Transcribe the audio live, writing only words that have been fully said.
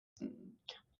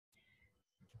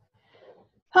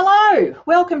Hello,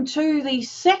 welcome to the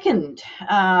second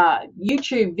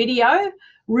YouTube video,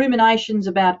 Ruminations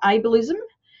about Ableism.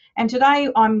 And today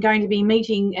I'm going to be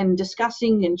meeting and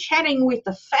discussing and chatting with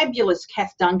the fabulous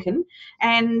Kath Duncan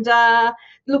and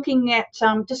looking at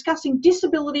discussing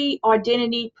disability,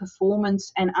 identity,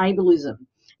 performance and ableism.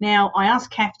 Now, I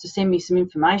asked Kath to send me some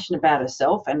information about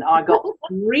herself and I got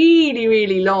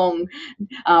really long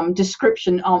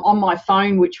description on my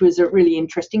phone, which was really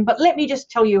interesting. But let me just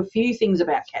tell you a few things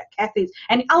about Kath. Kath is,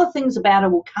 and other things about her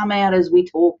will come out as we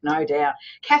talk, no doubt.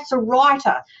 Kath's a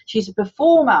writer, she's a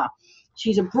performer,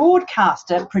 she's a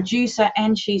broadcaster, producer,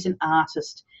 and she's an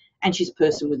artist. And she's a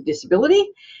person with a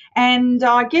disability. And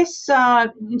I guess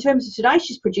in terms of today,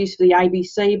 she's produced for the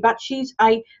ABC, but she's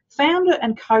a founder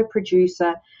and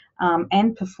co-producer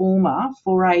and performer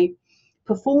for a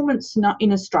performance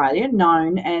in Australia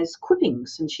known as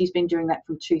Quippings, and she's been doing that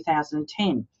from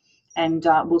 2010. And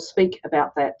we'll speak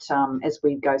about that as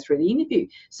we go through the interview.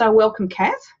 So welcome,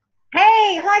 Kath.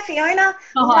 Hey, hi Fiona.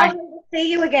 Oh, hi. Lovely to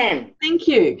see you again. Thank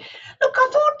you. Look, I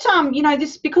thought, you know,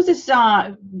 because this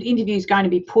interview is going to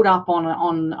be put up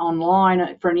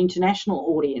online for an international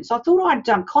audience, I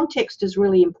thought context is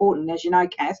really important, as you know,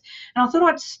 Kath. And I thought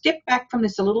I'd step back from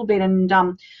this a little bit and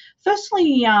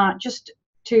firstly, just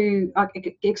to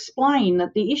explain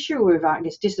that the issue of, I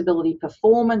guess, disability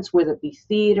performance, whether it be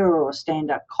theatre or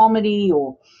stand-up comedy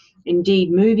or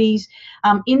indeed movies,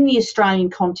 in the Australian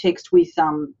context with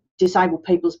disabled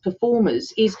people as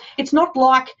performers, it's not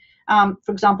like,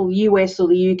 for example, the US or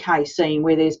the UK scene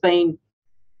where there's been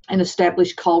an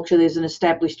established culture, there's an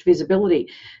established visibility.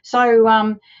 So,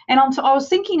 I was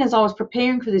thinking as I was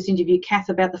preparing for this interview, Kath,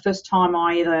 about the first time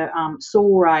I ever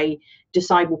saw a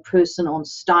disabled person on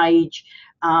stage,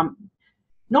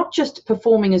 not just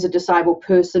performing as a disabled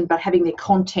person, but having their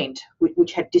content,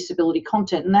 which had disability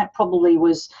content, and that probably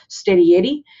was Steady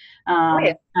Eddie.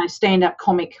 A stand-up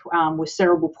comic with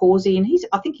cerebral palsy, and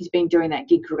I think he's been doing that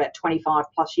gig for about 25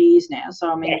 plus years now.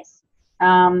 So I mean, Yes.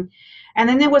 And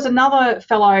then there was another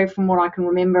fellow, from what I can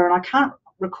remember, and I can't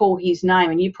recall his name,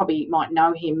 and you probably might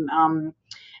know him.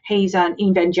 He's an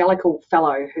evangelical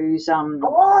fellow who's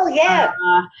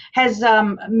has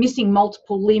missing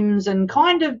multiple limbs and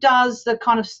kind of does the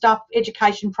kind of stuff,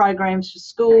 education programs for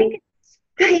school.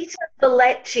 Peter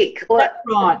Valletic.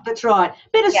 That's right.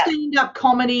 Bit of stand-up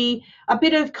comedy, a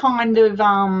bit of kind of,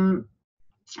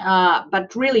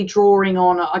 but really drawing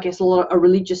on, I guess, a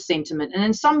religious sentiment. And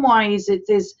in some ways,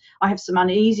 I have some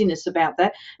uneasiness about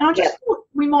that. And I just thought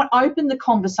we might open the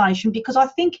conversation because I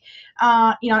think,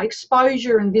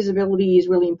 exposure and visibility is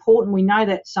really important. We know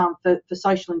that for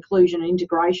social inclusion and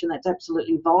integration, that's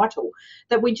absolutely vital.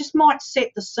 That we just might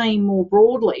set the scene more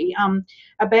broadly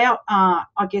about,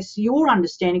 I guess, your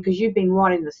understanding, because you've been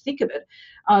right in the thick of it,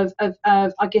 of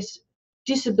I guess,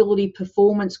 disability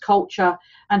performance culture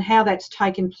and how that's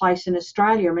taken place in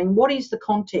Australia. I mean, what is the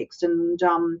context and,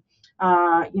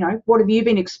 what have you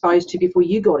been exposed to before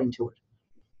you got into it?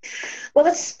 Well,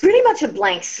 it's pretty much a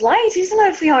blank slate, isn't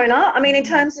it, Fiona? I mean, in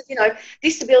terms of,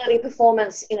 disability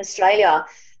performance in Australia,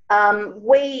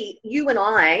 you and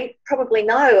I probably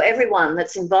know everyone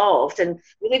that's involved, and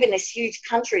we live in this huge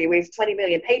country with 20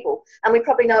 million people, and we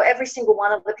probably know every single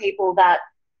one of the people that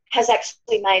has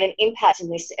actually made an impact in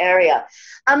this area.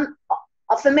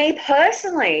 For me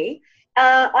personally,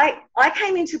 I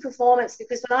came into performance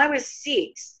because when I was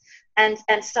 6 and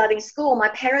starting school, my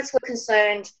parents were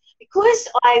concerned because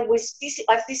I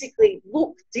physically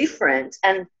looked different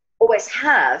and always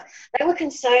have. They were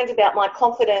concerned about my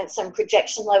confidence and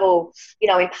projection level,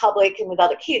 in public and with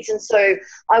other kids. And so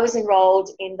I was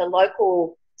enrolled in the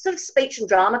local sort of speech and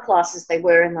drama classes they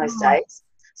were in those days.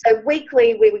 So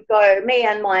weekly we would go, me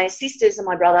and my sisters and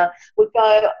my brother would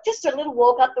go just a little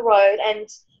walk up the road and,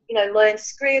 learn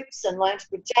scripts and learn to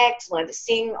project, learn to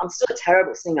sing. I'm still a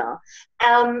terrible singer.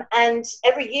 And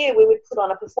every year we would put on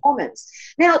a performance.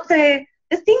 Now, the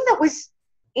thing that was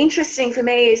interesting for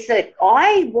me is that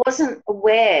I wasn't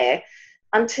aware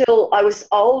until I was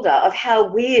older of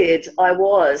how weird I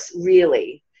was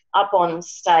really up on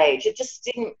stage. It just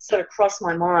didn't sort of cross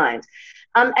my mind.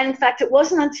 And in fact, it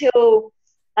wasn't until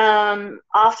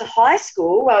after high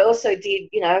school, where I also did,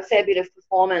 a fair bit of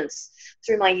performance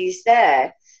through my years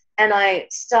there, and I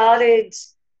started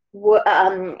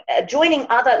joining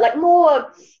other,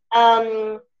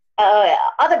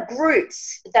 other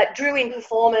groups that drew in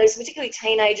performers, particularly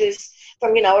teenagers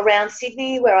from, around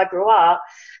Sydney where I grew up.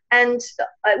 And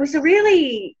it was a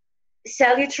really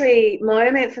salutary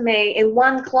moment for me in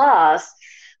one class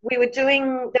we were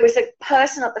doing, there was a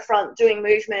person at the front doing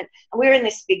movement, and we were in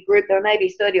this big group. There were maybe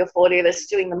 30 or 40 of us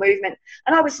doing the movement,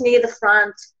 and I was near the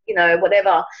front, you know,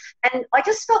 whatever. And I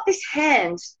just felt this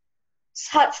hand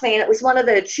touch me, and it was one of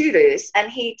the tutors,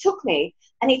 and he took me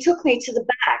to the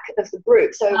back of the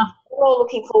group. So we were all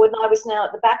looking forward, and I was now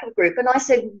at the back of the group. And I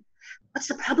said, what's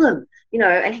the problem? You know,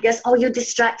 and he goes, oh, you're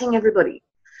distracting everybody.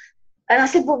 And I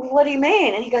said, well, what do you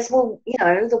mean? And he goes, well, you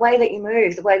know, the way that you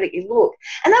move, the way that you look.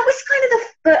 And that was kind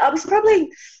of I was probably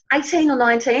 18 or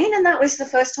 19, and that was the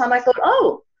first time I thought,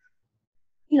 oh,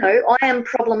 you know, I am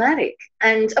problematic.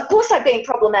 And of course I've been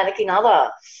problematic in other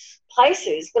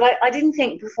places, but I didn't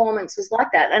think performance was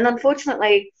like that. And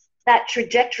unfortunately, that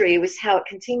trajectory was how it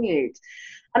continued.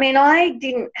 I mean,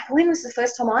 when was the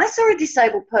first time I saw a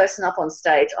disabled person up on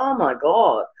stage? Oh my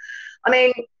God. I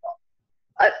mean,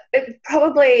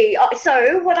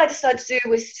 so what I decided to do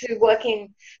was to work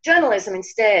in journalism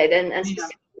instead, and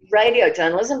specifically radio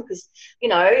journalism, because, you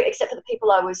know, except for the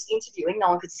people I was interviewing, no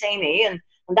one could see me, and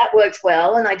that worked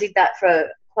well, and I did that for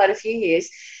quite a few years,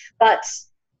 but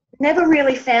never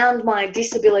really found my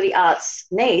disability arts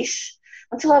niche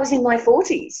until I was in my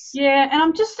 40s. Yeah, and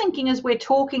I'm just thinking as we're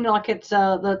talking, like it's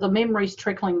the memories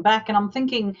trickling back, and I'm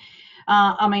thinking,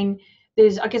 I mean,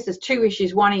 I guess there's two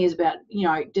issues. One is about, you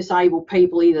know, disabled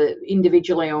people either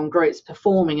individually or in groups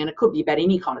performing, and it could be about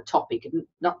any kind of topic, and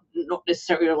not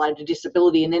necessarily related to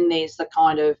disability. And then there's the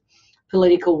kind of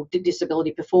political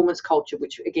disability performance culture,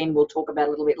 which again we'll talk about a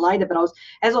little bit later. But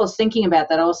as I was thinking about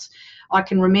that, I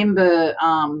can remember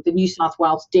the New South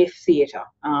Wales Deaf Theatre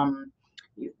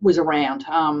was around,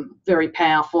 very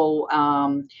powerful.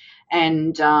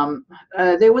 And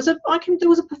there was a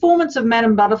performance of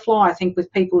Madame Butterfly, I think,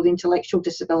 with people with intellectual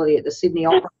disability at the Sydney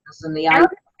Opera House and the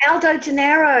Aldo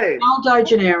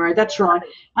Gennaro, that's right.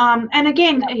 And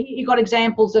again, you've got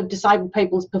examples of disabled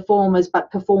people as performers,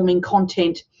 but performing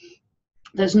content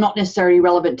that's not necessarily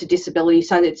relevant to disability.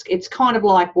 So it's kind of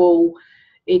like, well,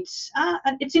 it's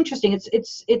interesting.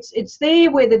 It's there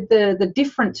where the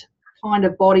different kind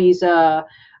of bodies are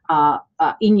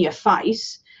in your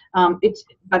face.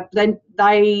 But then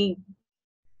they,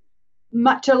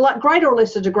 to a greater or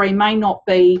lesser degree, may not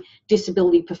be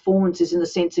disability performances in the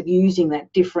sense of using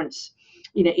that difference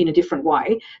in a different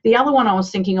way. The other one I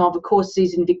was thinking of course,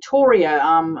 is in Victoria,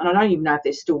 and I don't even know if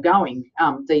they're still going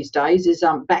these days, is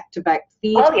back-to-back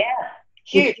theatre. Oh, yeah,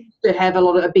 huge. To have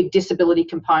a big disability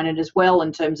component as well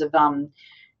in terms of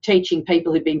teaching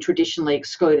people who've been traditionally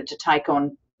excluded to take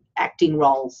on acting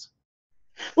roles.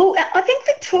 Well, I think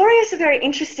Victoria is a very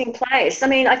interesting place. I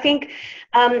mean, I think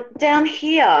down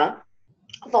here,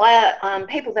 via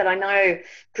people that I know,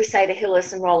 Crusader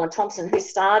Hillis and Roland Thompson, who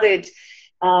started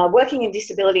working in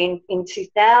disability in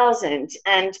 2000,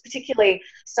 and particularly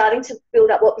starting to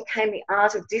build up what became the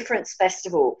Art of Difference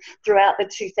Festival throughout the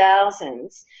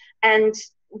 2000s. And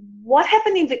what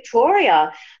happened in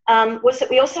Victoria was that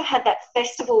we also had that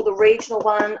festival, the regional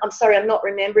one. I'm sorry, I'm not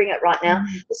remembering it right now.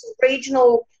 It's a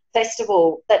regional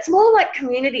festival that's more like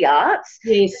community arts.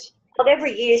 Yes.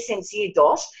 Every year since year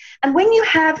dot. And when you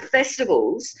have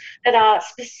festivals that are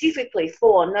specifically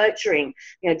for nurturing,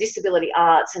 you know, disability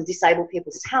arts and disabled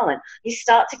people's talent, you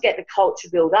start to get the culture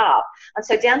build up. And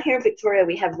so down here in Victoria,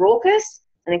 we have Raucous,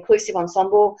 an inclusive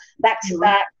ensemble, back to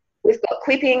back. We've got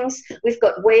Quippings, we've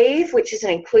got Weave, which is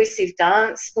an inclusive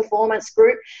dance performance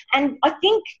group. And I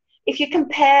think if you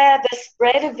compare the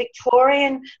spread of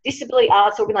Victorian disability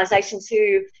arts organisations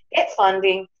who get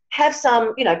funding, have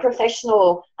some, you know,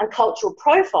 professional and cultural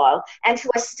profile, and who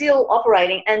are still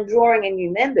operating and drawing in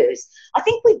new members, I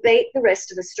think we beat the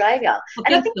rest of Australia.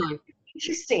 I think that's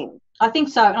interesting. I think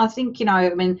so. And I think, you know,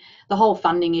 I mean, the whole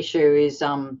funding issue is,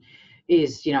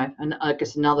 you know, I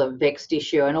guess another vexed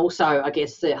issue. And also, I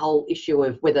guess, the whole issue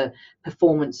of whether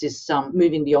performance is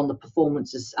moving beyond the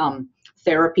performances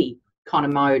therapy kind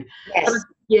of mode. Yes.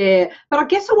 But I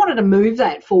guess I wanted to move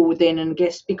that forward then, and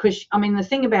guess, because I mean the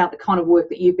thing about the kind of work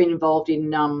that you've been involved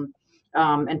in,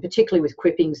 and particularly with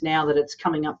Quippings now that it's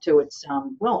coming up to its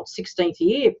 16th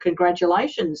year.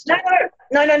 Congratulations. No,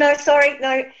 sorry,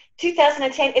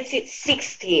 2010. It's its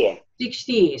 6th year. 6th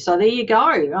year. So there you go.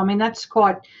 I mean, that's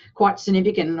quite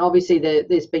significant, and obviously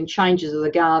there's been changes of the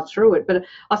guard through it. But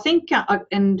I think,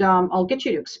 I'll get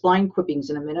you to explain Quippings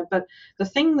in a minute, but the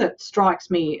thing that strikes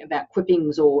me about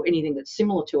Quippings or anything that's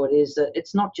similar to it is that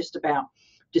it's not just about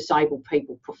disabled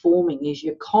people performing, is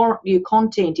your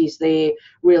content is there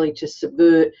really to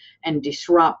subvert and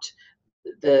disrupt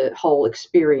the whole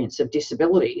experience of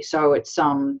disability. So it's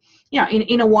you know,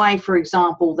 in a way, for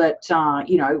example, that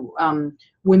you know,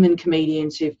 women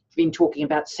comedians who've been talking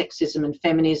about sexism and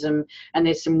feminism, and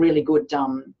there's some really good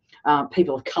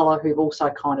people of colour who've also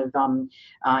kind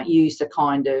of used a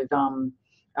kind of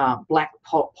black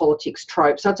politics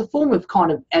trope. So it's a form of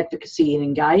kind of advocacy and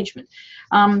engagement.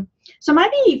 So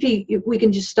maybe if we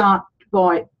can just start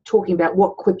by talking about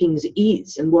what Quippings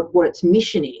is and what its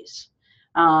mission is.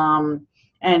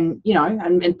 And, you know,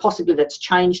 and possibly that's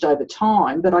changed over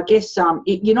time, but I guess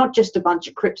you're not just a bunch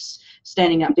of Crips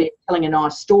standing up there telling a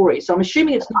nice story. So I'm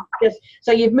assuming it's not just,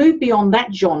 so you've moved beyond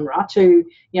that genre to,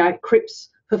 you know, Crips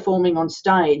performing on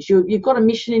stage. You've got a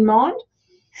mission in mind?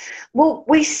 Well,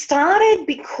 we started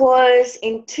because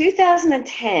in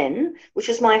 2010, which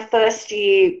was my first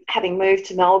year having moved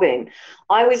to Melbourne,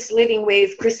 I was living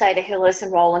with Crusader Hillis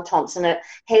and Roland Thompson at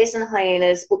Hares and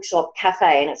Hyenas Bookshop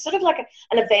Cafe, and it's sort of like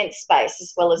an event space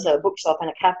as well as a bookshop and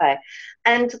a cafe.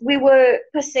 And we were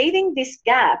perceiving this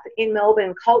gap in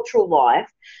Melbourne cultural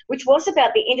life, which was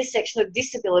about the intersection of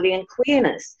disability and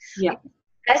queerness. Yeah.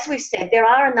 As we've said, there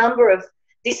are a number of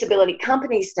disability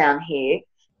companies down here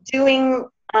doing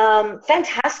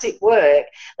fantastic work,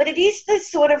 but it is the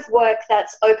sort of work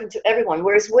that's open to everyone,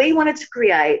 whereas we wanted to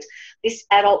create this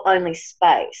adult-only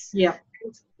space. Yeah.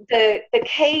 The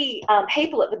key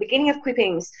people at the beginning of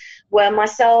Quippings were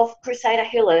myself, Crusader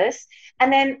Hillis,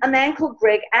 and then a man called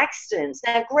Greg Axton.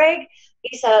 Now, Greg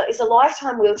is a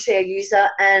lifetime wheelchair user,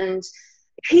 and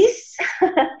his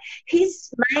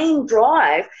main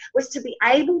drive was to be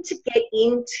able to get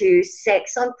into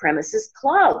sex on premises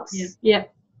clubs. Yeah. Yeah.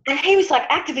 And he was like,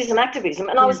 activism.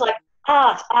 And I was like,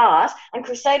 art. And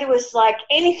Crusader was like,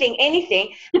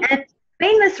 anything. And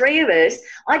being the three of us,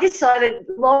 I decided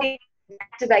lobbying,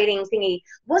 activating thingy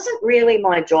wasn't really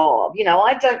my job. You know,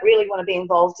 I don't really want to be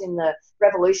involved in the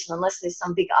revolution unless there's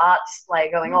some big art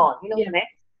display going on. You know what I mean?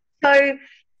 So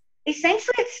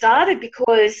essentially it started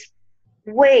because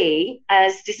we,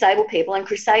 as disabled people, and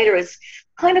Crusader as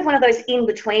kind of one of those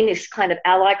in-betweenish kind of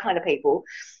ally kind of people,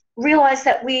 realised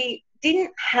that we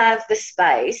didn't have the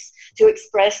space to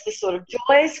express the sort of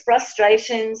joys,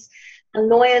 frustrations,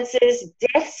 annoyances,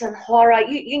 deaths and horror,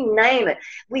 you name it,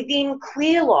 within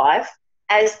queer life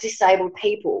as disabled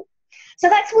people. So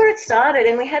that's where it started,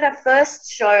 and we had our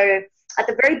first show at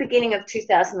the very beginning of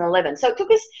 2011. So it took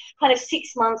us kind of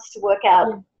 6 months to work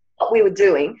out what we were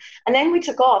doing, and then we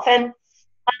took off. And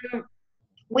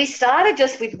we started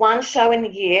just with one show in the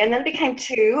year, and then it became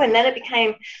 2, and then it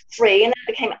became 3, and then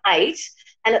it became 8.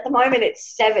 And at the moment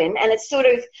it's 7, and it's sort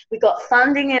of, we got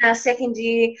funding in our second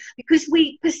year because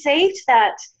we perceived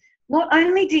that not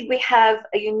only did we have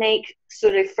a unique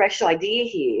sort of fresh idea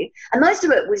here, and most of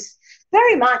it was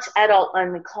very much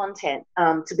adult-only content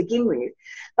to begin with,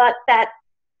 but that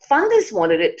funders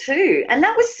wanted it too. And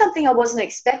that was something I wasn't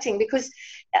expecting, because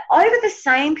over the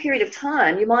same period of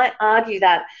time, you might argue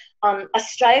that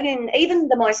Australian, even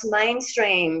the most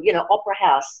mainstream, you know, opera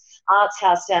house, arts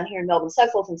house down here in Melbourne, so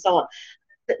forth and so on,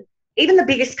 even the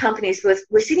biggest companies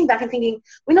were sitting back and thinking,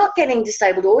 we're not getting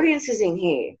disabled audiences in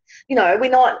here. You know, we're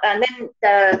not. And then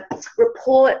the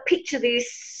report, picture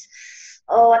this,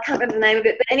 I can't remember the name of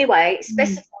it, but anyway,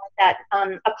 specified that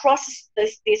across the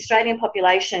Australian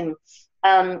population,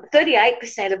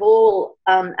 38% of all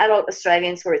adult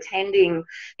Australians were attending,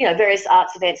 you know, various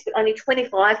arts events, but only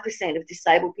 25% of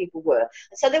disabled people were.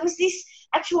 And so there was this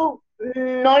actual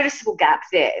noticeable gap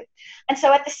there. And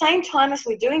so at the same time as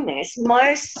we're doing this,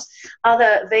 most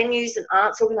other venues and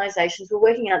arts organisations were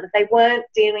working out that they weren't,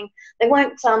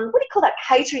 what do you call that,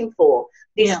 catering for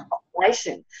this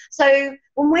population. So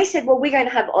when we said, well, we're going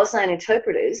to have Auslan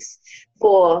interpreters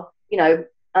for, you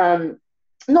know,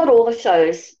 not all the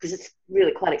shows, because it's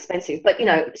really quite expensive, but, you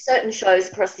know, certain shows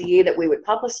across the year that we would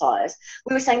publicise,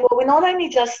 we were saying, well, we're not only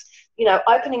just, you know,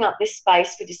 opening up this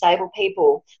space for disabled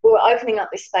people, we were opening up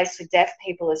this space for deaf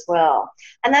people as well.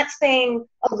 And that's been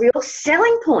a real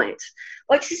selling point,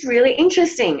 which is really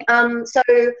interesting. So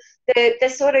the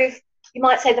sort of, you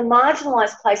might say, the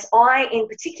marginalised place I, in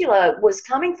particular, was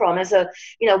coming from as a,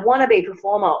 you know, wannabe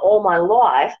performer all my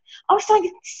life, I was starting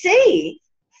to see,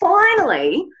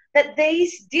 finally, that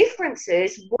these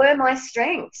differences were my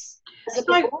strengths.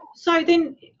 So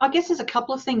then I guess there's a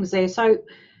couple of things there. So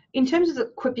in terms of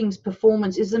the Quipping's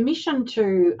performance, is the mission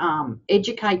to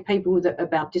educate people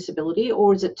about disability,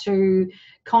 or is it to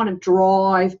kind of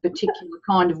drive particular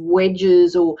kind of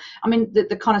wedges, or, I mean,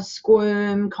 the kind of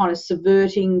squirm, kind of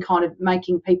subverting, kind of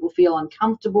making people feel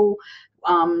uncomfortable?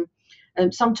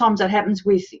 And sometimes that happens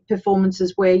with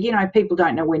performances where, you know, people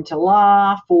don't know when to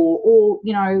laugh, or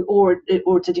you know, or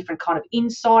it's a different kind of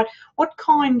insight. What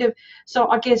kind of, so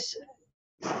I guess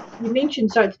you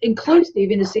mentioned, so it's inclusive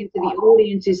in the sense that the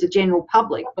audience is the general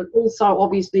public, but also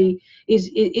obviously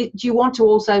do you want to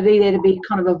also be there to be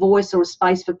kind of a voice or a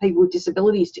space for people with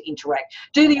disabilities to interact?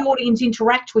 Do the audience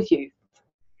interact with you?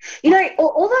 You know,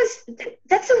 all those,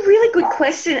 that's a really good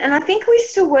question, and I think we're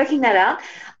still working that out.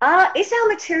 Is our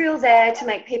material there to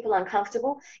make people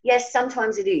uncomfortable? Yes,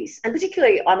 sometimes it is, and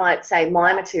particularly, I might say,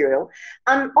 my material.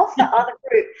 Of the other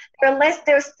group, there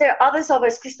are others of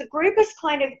us, because the group has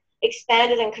kind of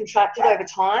expanded and contracted over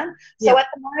time. So at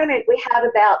the moment, we have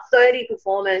about 30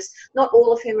 performers, not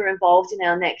all of whom are involved in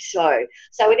our next show.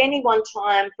 So at any one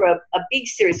time, for a big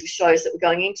series of shows that we're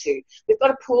going into, we've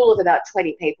got a pool of about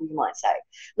 20 people, you might say,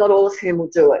 not all of whom will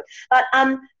do it. But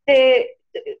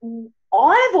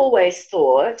I've always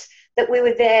thought that we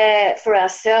were there for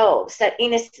ourselves, that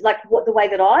the way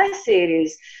that I see it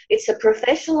is, it's a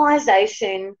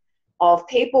professionalisation of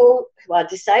people who are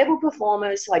disabled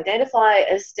performers who identify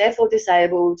as deaf or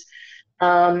disabled,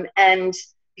 and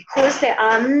because there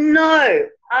are no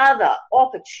other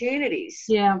opportunities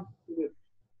to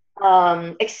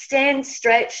extend,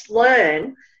 stretch,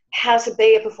 learn how to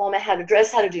be a performer, how to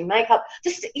dress, how to do makeup,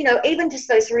 just, you know, even just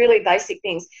those really basic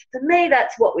things. For me,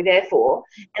 that's what we're there for,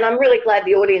 and I'm really glad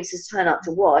the audiences turn up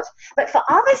to watch. But for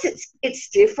others, it's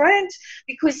different,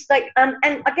 because and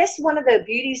I guess one of the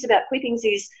beauties about Quippings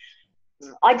is,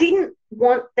 I didn't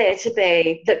want there to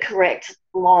be the correct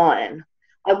line.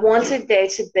 I wanted there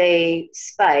to be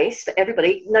space for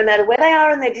everybody, no matter where they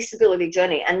are in their disability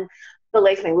journey. And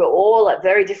believe me, we're all at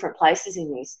very different places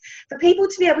in this. For people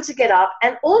to be able to get up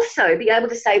and also be able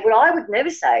to say what I would never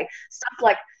say, stuff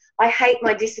like, I hate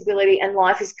my disability and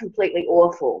life is completely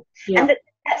awful. And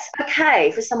that's okay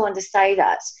for someone to say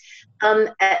that.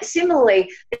 Similarly,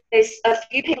 there's a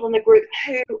few people in the group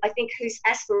whose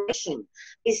aspiration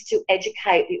is to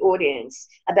educate the audience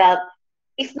about,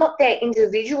 if not their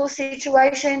individual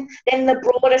situation, then the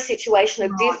broader situation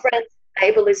of different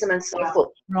ableism and so forth.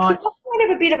 Right. Kind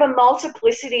of a bit of a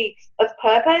multiplicity of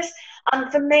purpose.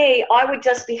 For me, I would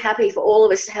just be happy for all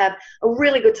of us to have a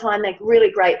really good time, make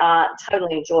really great art,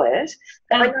 totally enjoy it.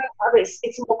 But I know others,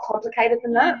 it's more complicated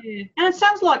than that. Yeah. And it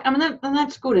sounds like, I mean, and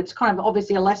that's good. It's kind of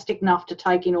obviously elastic enough to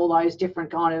take in all those different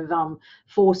kind of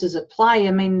forces at play.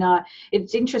 I mean,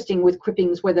 it's interesting with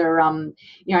Quippings whether,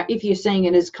 you know, if you're seeing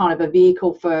it as kind of a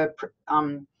vehicle for,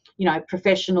 you know,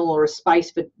 professional or a space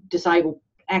for disabled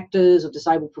actors or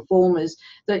disabled performers,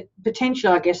 that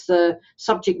potentially, I guess, the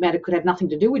subject matter could have nothing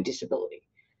to do with disability.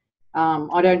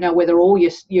 I don't know whether all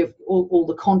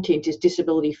the content is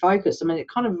disability focused. I mean, it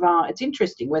kind of it's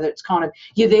interesting whether it's kind of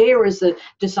you're there as a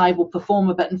disabled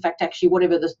performer, but in fact, actually,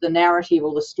 whatever the narrative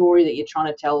or the story that you're trying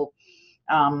to tell,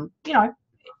 you know,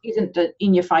 isn't the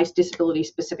in-your-face disability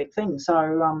specific thing.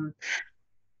 So.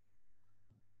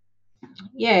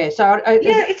 Yeah, so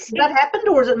has that happened,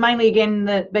 or is it mainly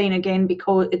again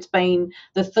because it's been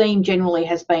the theme generally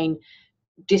has been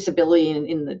disability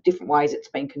in the different ways it's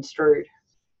been construed?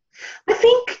 I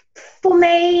think for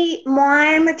me,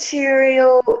 my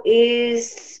material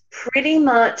is pretty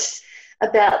much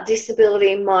about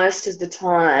disability most of the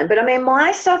time. But I mean,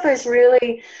 my stuff has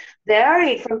really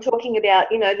varied from talking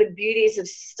about, you know, the beauties of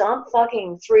stump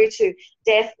fucking through to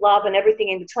death, love, and everything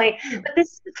in between. But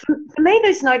for me,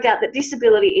 there's no doubt that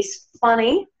disability is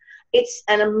funny. It's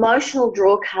an emotional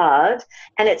draw card,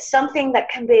 and it's something that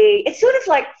can be, it's sort of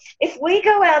like if we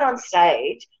go out on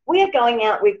stage, we are going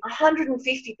out with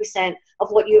 150%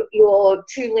 of what your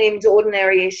two-limbed,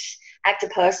 ordinary-ish actor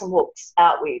person walks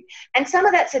out with. And some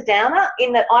of that's a downer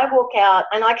in that I walk out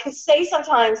and I can see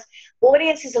sometimes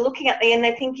audiences are looking at me and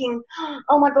they're thinking,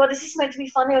 oh my God, is this meant to be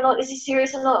funny or not? Is this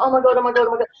serious or not? Oh my God, oh my God,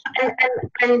 oh my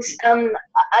God.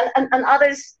 And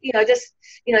others, you know, just,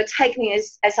 you know, take me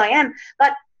as I am.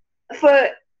 But for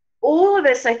all of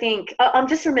us, I think, I'm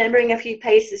just remembering a few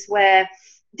pieces where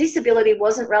disability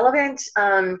wasn't relevant.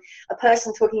 A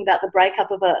person talking about the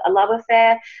breakup of a love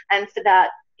affair, and for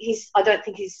that, he's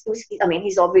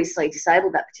obviously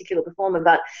disabled, that particular performer,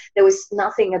 but there was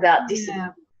nothing about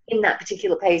disability in that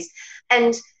particular piece.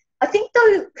 And I think,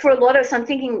 though, for a lot of us, I'm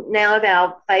thinking now of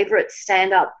our favourite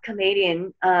stand-up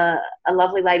comedian, a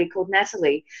lovely lady called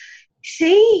Natalie.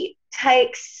 She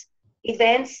takes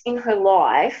events in her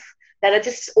life that are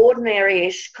just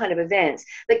ordinary-ish kind of events,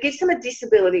 that gives them a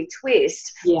disability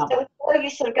twist. Yeah. So before you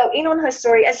sort of go in on her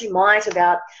story, as you might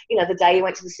about, you know, the day you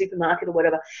went to the supermarket or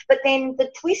whatever, but then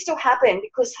the twist will happen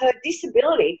because her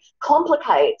disability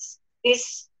complicates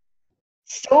this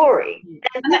story.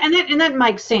 And that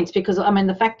makes sense, because, I mean,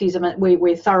 the fact is, I mean,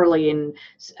 we're thoroughly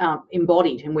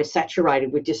embodied and we're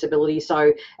saturated with disability.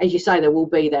 So, as you say, there will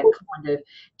be that kind of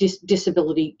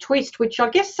disability twist, which I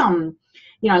guess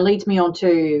you know, leads me on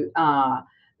to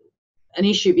an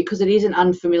issue because it is an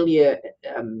unfamiliar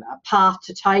path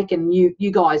to take, and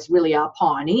you guys really are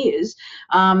pioneers,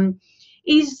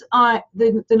 is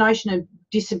the notion of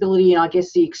disability and I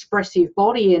guess the expressive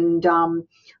body. And I'm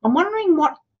wondering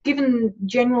what, given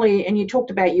generally, and you talked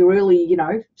about your early, you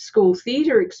know, school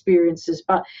theatre experiences,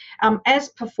 but as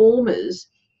performers,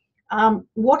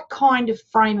 what kind of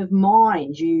frame of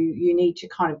mind you need to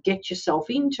kind of get yourself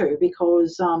into,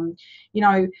 because you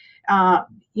know,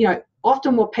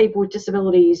 often what people with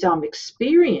disabilities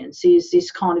experience is this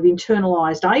kind of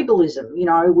internalised ableism, you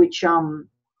know, which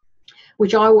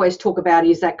I always talk about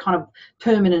is that kind of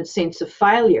permanent sense of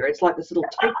failure. It's like this little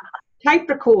tape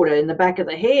recorder in the back of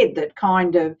the head that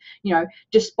kind of, you know,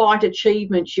 despite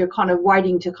achievements, you're kind of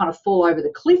waiting to kind of fall over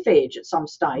the cliff edge at some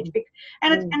stage.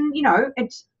 And you know,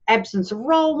 it's absence of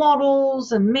role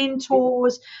models and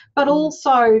mentors, but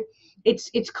also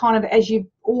it's kind of, as you've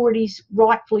already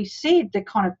rightfully said, the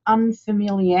kind of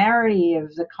unfamiliarity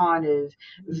of the kind of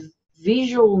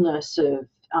visualness of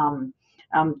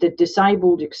the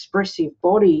disabled expressive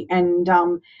body, and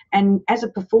as a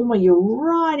performer you're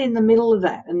right in the middle of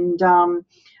that. And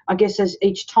I guess as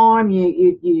each time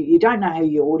you don't know who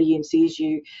your audience is,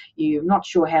 you're not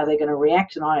sure how they're going to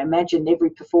react, and I imagine every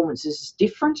performance is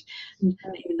different,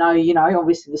 even though, you know,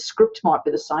 obviously the script might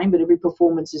be the same, but every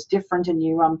performance is different. And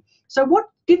you so what,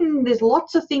 given there's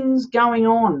lots of things going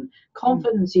on,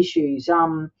 confidence issues,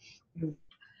 can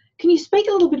you speak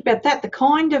a little bit about that, the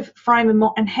kind of frame of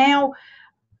mind and how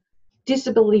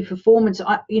disability performance,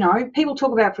 you know, people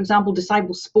talk about, for example,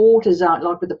 disabled sport as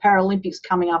like with the Paralympics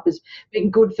coming up as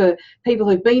being good for people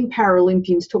who've been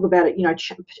Paralympians, talk about it, you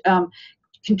know,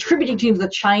 contributing to the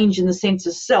change in the sense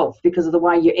of self because of the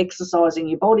way you're exercising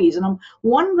your bodies. And I'm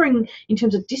wondering, in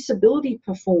terms of disability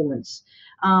performance,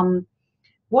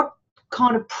 what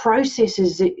kind of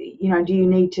processes, you know, do you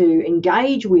need to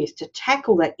engage with to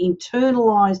tackle that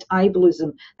internalised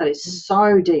ableism that is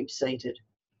so deep-seated?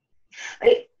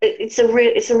 It's a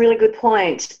really good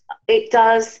point. It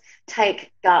does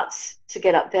take guts to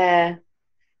get up there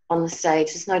on the stage.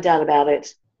 There's no doubt about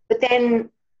it. But then,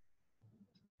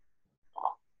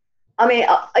 I mean,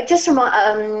 I just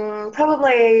remind,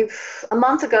 probably a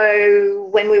month ago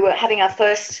when we were having our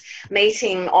first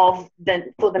meeting for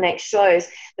the next shows,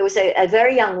 there was a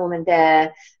very young woman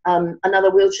there, another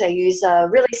wheelchair user,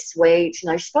 really sweet. You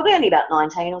know, she's probably only about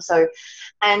 19 or so,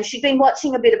 and she'd been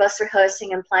watching a bit of us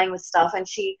rehearsing and playing with stuff, and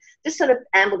she just sort of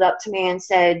ambled up to me and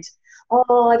said,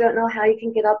 "Oh, I don't know how you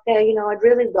can get up there. You know, I'd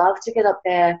really love to get up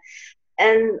there."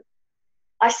 And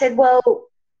I said, "Well,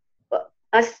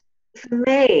 for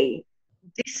me,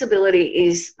 disability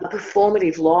is a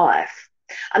performative life."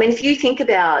 I mean, if you think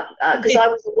about, because I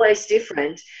was always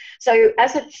different. So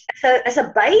as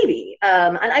a baby,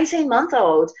 an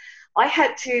 18-month-old, I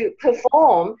had to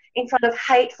perform in front of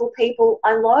hateful people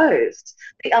I loathed.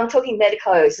 I'm talking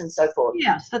medicos and so forth.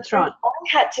 Yes, that's right. I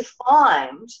had to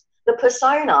find the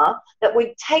persona that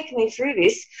would take me through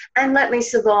this and let me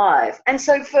survive. And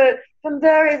so from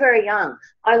very, very young,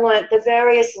 I learnt the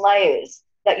various layers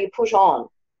that you put on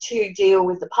to deal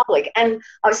with the public. And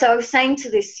so I was saying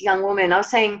to this young woman, I was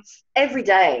saying, every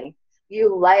day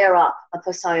you layer up a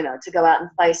persona to go out and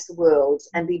face the world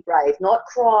and be brave, not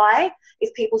cry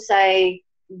if people say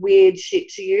weird shit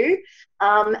to you,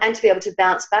 and to be able to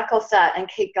bounce back off that and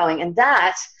keep going. And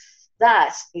that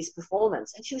is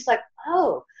performance. And she was like,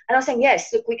 "Oh." And I was saying,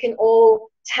 yes, look, we can all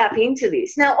tap into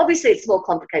this. Now, obviously it's more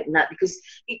complicated than that, because,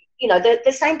 you know,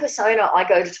 the same persona I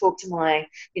go to talk to my,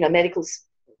 you know, medical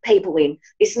people in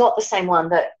is not the same one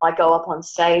that I go up on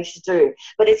stage to do.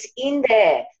 But it's in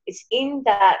there. It's in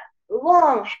that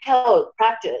long-held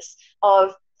practice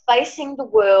of facing the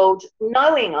world,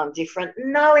 knowing I'm different,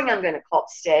 knowing I'm going to cop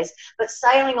stares, but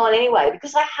sailing on anyway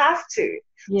because I have to.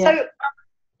 Yeah. So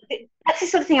that's the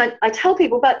sort of thing I tell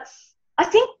people. But I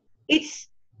think it's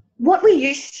what we're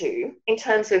used to in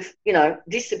terms of, you know,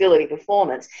 disability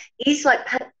performance is like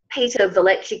Peter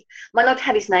Valechik, might not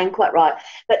have his name quite right,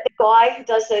 but the guy who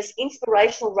does those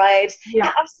inspirational raves.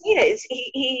 Yeah, I've seen it.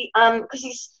 He because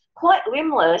he's quite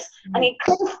limbless, and he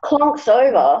clonks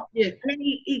over, and then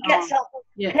he gets up,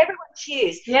 and everyone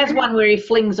cheers. He has one where he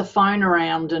flings a phone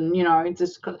around, and, you know, it's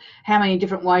just how many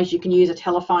different ways you can use a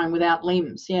telephone without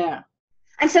limbs. Yeah.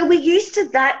 And so we're used to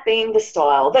that being the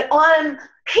style, that I'm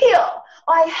here,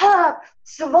 I have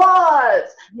survived,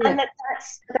 and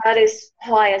that's about as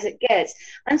high as it gets.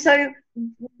 And so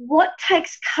what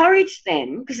takes courage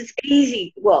then, because it's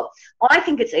easy, well, I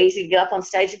think it's easy to get up on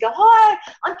stage and go, "Hi,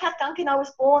 I'm Kath Duncan, I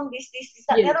was born this,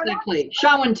 that." Yeah, exactly.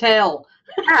 Show and tell.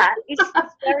 That is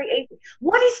very easy.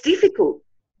 What is difficult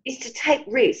is to take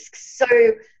risks. So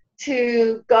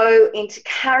to go into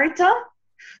character,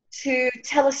 to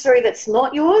tell a story that's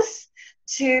not yours,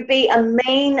 to be a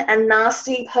mean and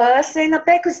nasty person up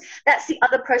there, because that's the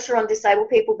other pressure on disabled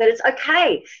people, that it's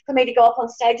okay for me to go up on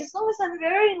stage as long as I'm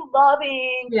very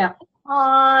loving,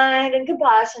 kind and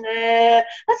compassionate.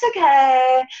 That's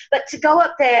okay. But to go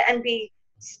up there and be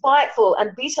spiteful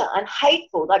and bitter and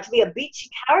hateful, like to be a bitchy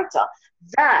character,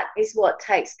 that is what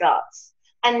takes guts.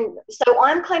 And so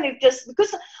I'm kind of just,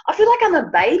 because I feel like I'm a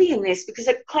baby in this, because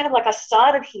it kind of like I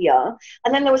started here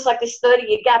and then there was like this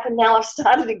 30-year gap and now I've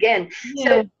started again. Yeah.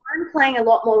 So I'm playing a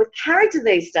lot more with character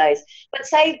these days. But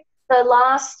say the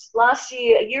last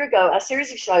year, a year ago, a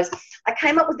series of shows, I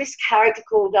came up with this character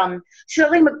called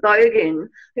Shirley McBogan,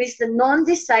 who's the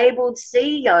non-disabled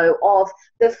CEO of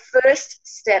the First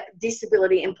Step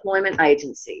Disability Employment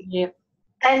Agency. Yeah.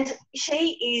 And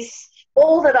she is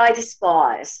all that I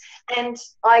despise. And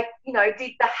I, you know,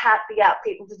 did the hat, the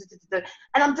outfit,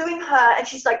 and I'm doing her, and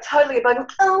she's like totally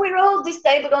about, oh, we're all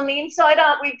disabled on the inside,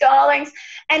 aren't we, darlings?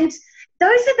 And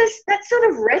those are that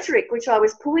sort of rhetoric which I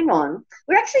was pulling on.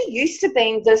 We're actually used to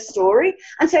being the story.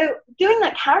 And so doing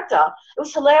that character, it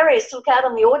was hilarious to look out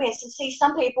on the audience and see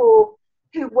some people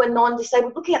who were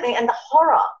non-disabled looking at me and the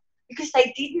horror, because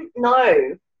they didn't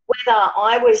know whether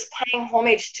I was paying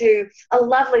homage to a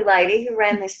lovely lady who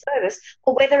ran this service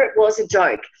or whether it was a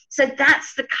joke. So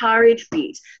that's the courage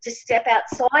bit, to step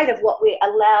outside of what we're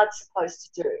allowed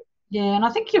supposed to do. Yeah, and I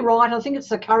think you're right. I think it's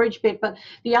the courage bit. But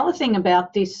the other thing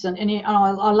about this, and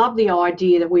I love the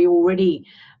idea that we already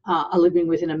are living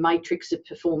within a matrix of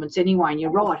performance anyway, and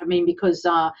you're right. I mean, because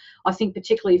I think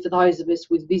particularly for those of us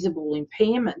with visible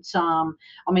impairments,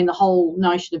 I mean, the whole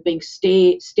notion of being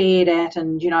stared at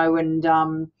and, you know, and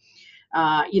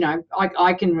you know,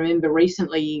 I can remember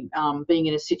recently being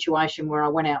in a situation where I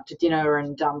went out to dinner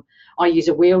and I use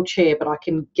a wheelchair, but I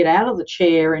can get out of the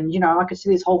chair and, you know, I could see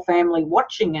this whole family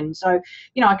watching. And so,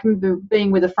 you know, I can remember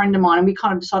being with a friend of mine and we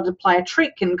kind of decided to play a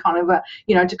trick and kind of,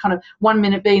 you know, to kind of 1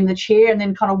 minute be in the chair and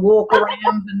then kind of walk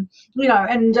around and, you know,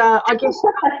 and I guess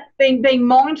being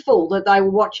mindful that they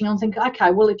were watching and think,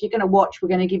 okay, well, if you're going to watch, we're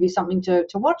going to give you something to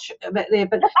watch there.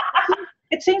 But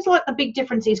it seems like the big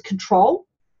difference is control.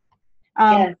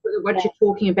 What you're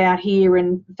talking about here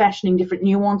and fashioning different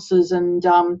nuances and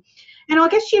I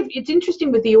guess it's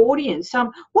interesting with the audience.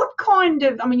 What kind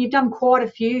of, I mean, you've done quite a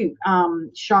few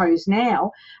shows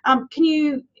now. Can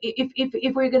you,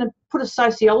 if we're going to put a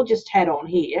sociologist hat on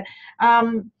here,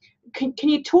 can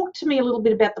you talk to me a little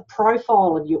bit about the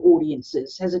profile of your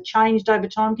audiences? Has it changed over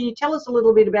time? Can you tell us a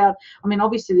little bit about, I mean,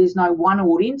 obviously there's no one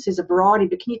audience, there's a variety,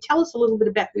 but can you tell us a little bit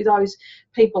about who those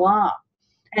people are?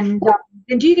 And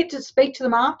do you get to speak to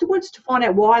them afterwards to find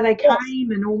out why they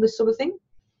came and all this sort of thing?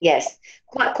 Yes,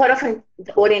 quite often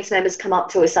the audience members come up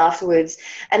to us afterwards,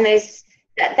 and there's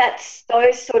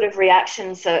those sort of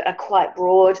reactions are quite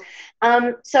broad.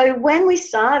 So when we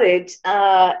started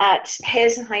at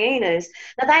Hares and Hyenas,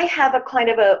 now they have a kind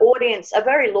of an audience, a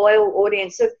very loyal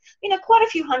audience of, you know, quite a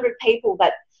few hundred people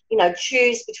that, you know,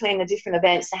 choose between the different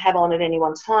events to have on at any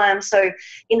one time. So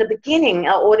in the beginning,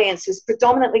 our audience was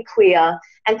predominantly queer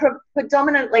and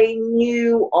predominantly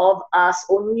knew of us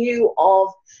or knew of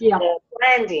the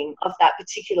branding of that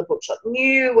particular bookshop,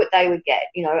 knew what they would get,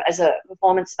 you know, as a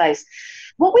performance space.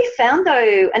 What we found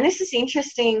though, and this is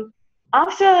interesting,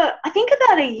 after I think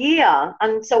about a year,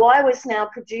 and so I was now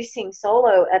producing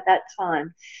solo at that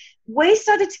time, we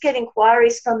started to get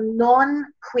inquiries from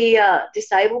non-queer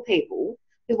disabled people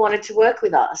who wanted to work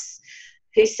with us,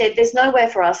 who said there's nowhere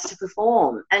for us to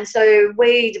perform. And so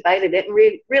we debated it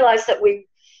and realised that we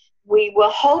were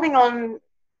holding on,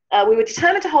 we were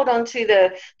determined to hold on to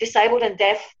the disabled and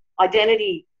deaf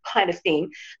identity kind of thing,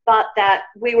 but that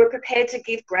we were prepared to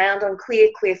give ground on queer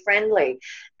friendly.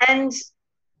 And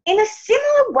in a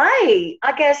similar way,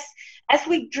 I guess, as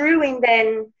we drew in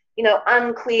then, you know,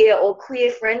 unqueer or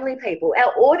queer friendly people,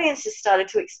 our audiences started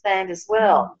to expand as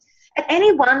well. At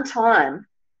any one time,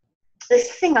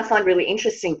 this thing I find really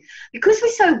interesting, because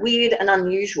we're so weird and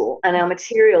unusual and our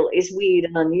material is weird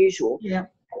and unusual, at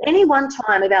any one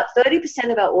time about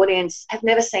 30% of our audience have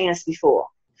never seen us before.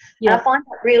 And I find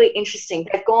that really interesting.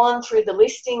 They've gone through the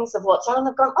listings of what's on and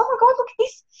they've gone, oh my God,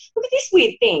 look at this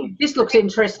weird thing. This looks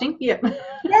interesting. Yeah,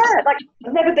 like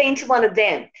I've never been to one of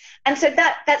them. And so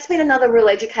that's been another real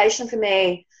education for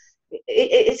me.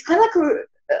 It's kind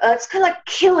of like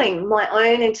killing my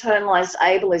own internalised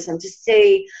ableism, to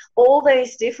see all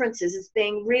these differences as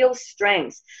being real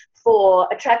strengths for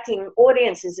attracting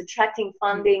audiences, attracting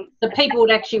funding. The people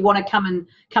would actually want to come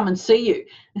and see you.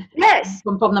 Yes.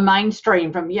 From the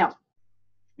mainstream,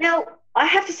 Now, I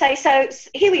have to say, so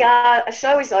here we are, a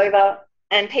show is over.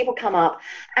 and people come up.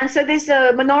 And so there's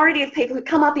a minority of people who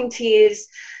come up in tears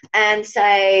and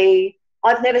say,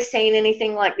 I've never seen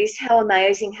anything like this. How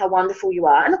amazing, how wonderful you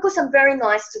are. And, of course, I'm very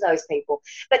nice to those people.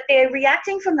 But they're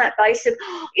reacting from that base of,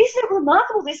 oh, isn't it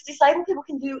remarkable this disabled people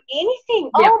can do anything?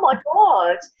 Yep. Oh, my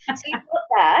God. So you've got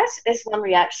that as one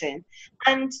reaction.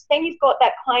 And then you've got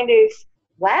that kind of,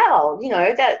 wow, you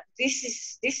know, that this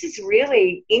is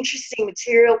really interesting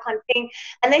material kind of thing.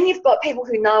 And then you've got people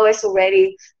who know us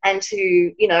already and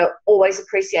who, you know, always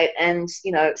appreciate and,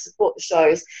 you know, support the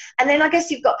shows. And then I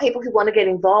guess you've got people who want to get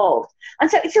involved.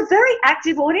 And so it's a very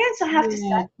active audience, I have to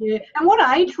say. Yeah. And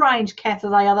what age range, Kath,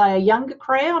 are they? Are they a younger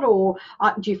crowd, or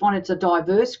do you find it's a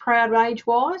diverse crowd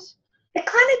age-wise? It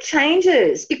kind of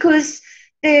changes because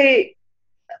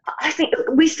I think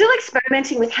we're still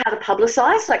experimenting with how to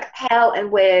publicise, like how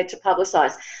and where to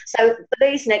publicise. So for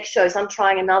these next shows, I'm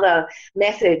trying another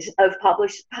method of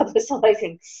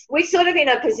publicising. We're sort of in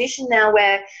a position now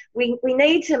where we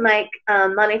need to make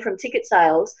money from ticket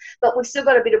sales, but we've still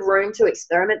got a bit of room to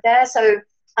experiment there. So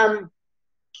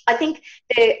I think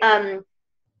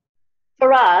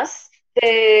for us,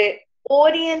 the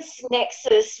audience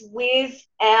nexus with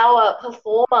our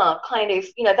performer, kind of,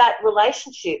 you know, that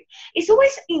relationship is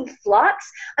always in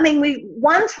flux. I mean,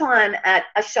 one time at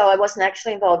a show I wasn't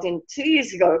actually involved in 2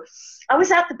 years ago, I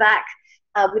was at the back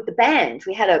with the band.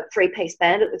 We had a 3-piece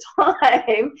band at the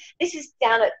time. This is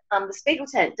down at the Spiegel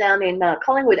tent down in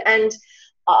Collingwood, and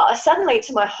suddenly,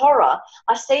 to my horror,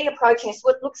 I see approaching us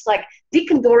what looks like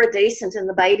Dick and Dora Decent and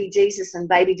the baby Jesus and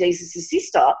baby Jesus'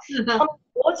 sister come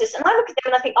towards us. And I look at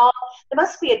them and I think, oh, there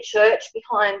must be a church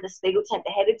behind the Spiegel tent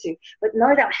they're headed to. But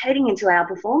no, they were heading into our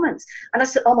performance. And I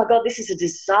said, oh, my God, this is a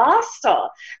disaster.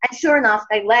 And sure enough,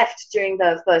 they left during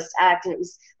the first act, and it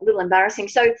was a little embarrassing.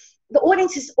 So the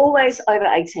audience is always over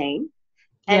 18.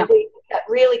 And we get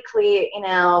really clear in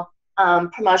our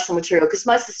promotional material, because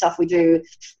most of the stuff we do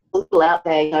a little out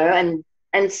there, you know,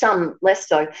 and some less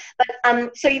so.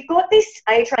 But so you've got this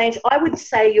age range. I would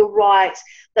say you're right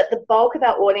that the bulk of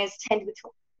our audience tend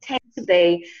to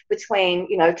be between,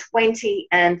 you know, 20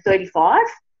 and 35.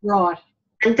 Right.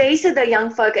 And these are the young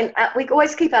folk, and we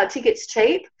always keep our tickets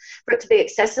cheap for it to be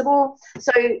accessible.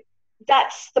 So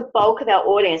that's the bulk of our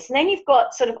audience. And then you've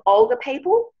got sort of older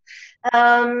people.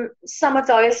 Some of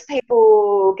those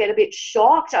people get a bit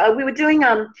shocked. We were doing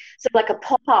sort of like a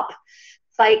pop-up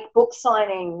fake book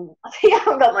signing. I think I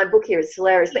haven't got my book here, it's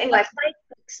hilarious. But anyway, fake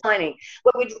book signing,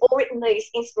 where we'd all written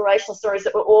these inspirational stories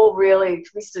that were all really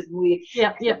twisted and weird.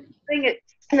 Yeah. Doing it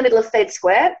in the middle of Fed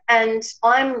Square, and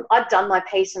I'd done my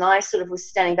piece, and I sort of was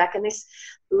standing back, and this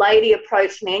lady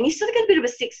approached me, and you sort of get a bit of a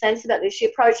sixth sense about this. She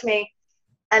approached me,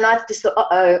 and I just thought,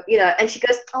 uh-oh, you know, and she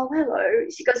goes, oh, hello.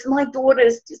 She goes, my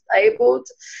daughter's disabled.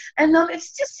 And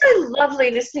it's just so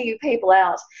lovely to see you people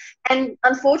out. And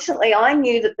unfortunately, I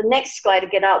knew that the next guy to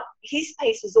get up, his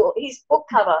book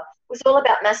cover was all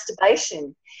about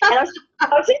masturbation. And I was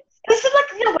sort of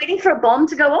like, you know, waiting for a bomb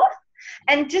to go off,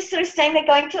 and just sort of standing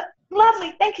there going,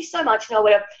 lovely, thank you so much, you know,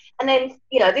 whatever. And then,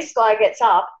 you know, this guy gets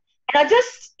up, and I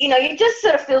just, you know, you just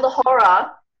sort of feel the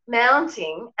horror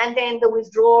mounting, and then the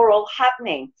withdrawal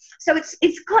happening. So it's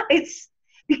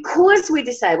because we're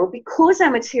disabled, because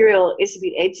our material is a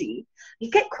bit edgy, you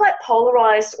get quite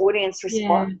polarized audience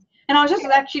response. Yeah. And I just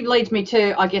actually leads me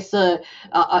to, I guess, what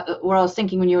I was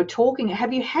thinking when you were talking.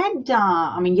 Have you had,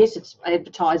 I mean, yes, it's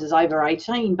advertisers over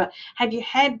 18, but have you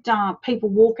had people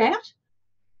walk out,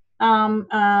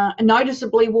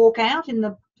 noticeably walk out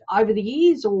over the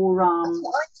years, or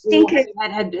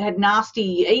had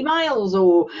nasty emails,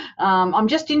 or I'm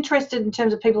just interested in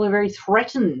terms of people who are very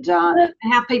threatened and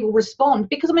how people respond,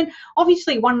 because I mean,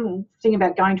 obviously one thing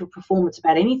about going to a performance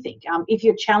about anything, if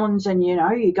you're challenged and, you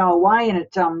know, you go away and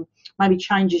it maybe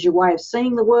changes your way of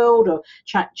seeing the world, or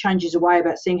changes your way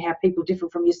about seeing how people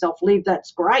different from yourself live,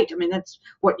 that's great. I mean, that's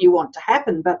what you want to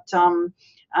happen, but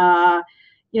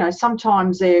you know,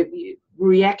 sometimes their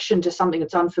reaction to something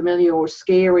that's unfamiliar or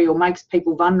scary or makes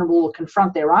people vulnerable or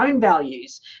confront their own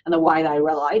values and the way they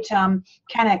relate can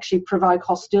actually provoke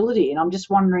hostility. And I'm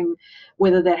just wondering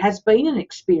whether that has been an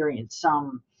experience,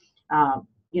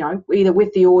 you know, either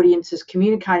with the audiences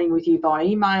communicating with you via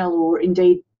email, or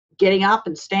indeed getting up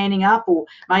and standing up, or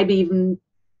maybe even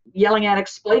yelling out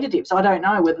expletives. I don't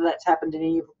know whether that's happened in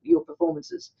any of your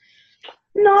performances.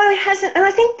 No, it hasn't. And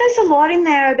I think there's a lot in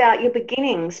there about your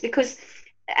beginnings, because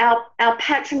our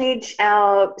patronage,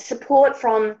 our support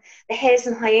from the Hares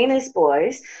and Hyenas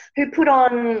boys, who put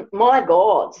on, my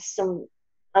God, some,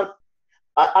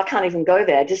 I can't even go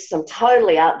there, just some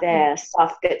totally out there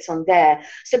stuff gets on there.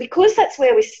 So because that's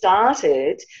where we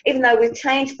started, even though we've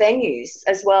changed venues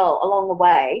as well along the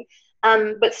way,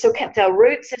 but still kept our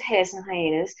roots at Hares and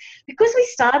Hyenas, because we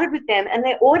started with them and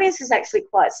their audience is actually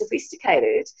quite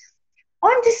sophisticated.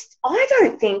 I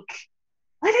don't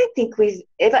think we've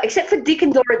ever, except for Dick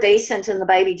and Dora Decent and the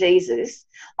Baby Jesus,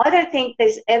 I don't think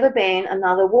there's ever been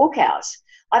another walkout.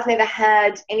 I've never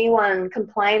had anyone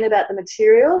complain about the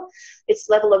material, its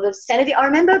level of obscenity. I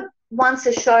remember once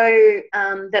a show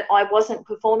that I wasn't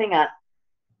performing at.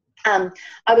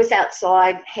 I was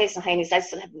outside, Hares and Hyenas, they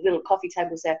sort of have little coffee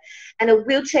tables there, and a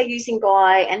wheelchair-using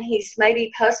guy and his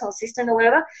maybe personal assistant or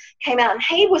whatever came out, and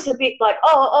he was a bit like,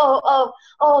 oh,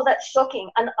 that's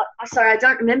shocking. And sorry, I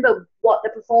don't remember what the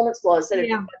performance was.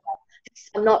 Yeah.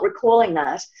 I'm not recalling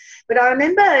that. But I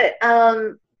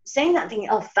remember seeing that and thinking,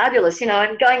 oh, fabulous, you know,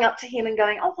 and going up to him and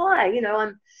going, oh, hi, you know,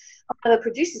 I'm a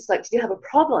producer's like, do you have a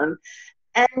problem?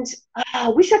 And I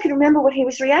wish I could remember what he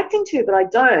was reacting to, but I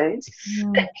don't.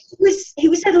 Mm. But he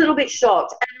was a little bit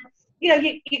shocked. And, you know,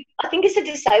 I think as a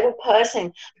disabled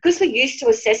person, because we're used to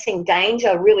assessing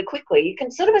danger really quickly, you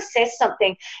can sort of assess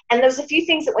something. And there was a few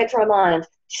things that went through my mind.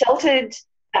 Sheltered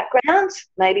background,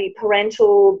 maybe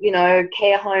parental, you know,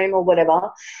 care home or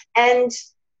whatever. And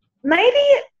maybe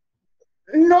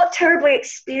not terribly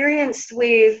experienced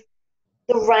with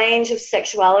the range of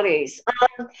sexualities.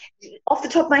 Off the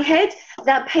top of my head,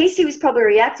 that piece he was probably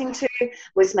reacting to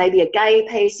was maybe a gay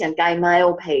piece and gay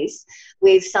male piece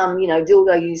with some, you know,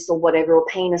 dildo use or whatever, or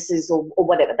penises or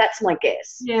whatever. That's my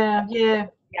guess. Yeah, yeah.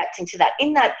 Reacting to that.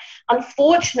 In that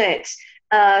unfortunate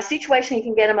situation you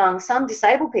can get among some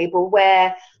disabled people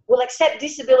where we'll accept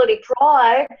disability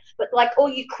pride, but like all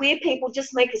you queer people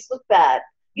just make us look bad.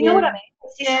 You know what I mean?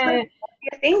 It's this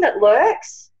a thing that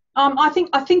lurks. I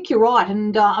think you're right,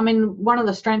 and I mean, one of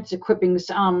the strengths of Quippings,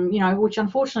 you know, which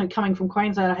unfortunately coming from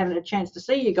Queensland, I haven't had a chance to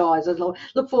see you guys. I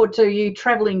look forward to you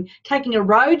travelling, taking a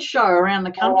road show around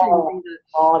the country.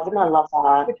 Didn't I love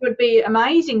that? Which would be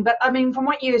amazing. But I mean, from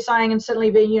what you were saying, and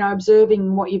certainly being, you know,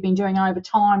 observing what you've been doing over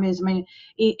time, is, I mean,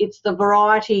 it's the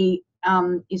variety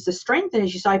is the strength, and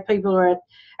as you say, people are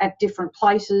at different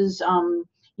places,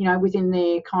 you know, within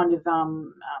their kind of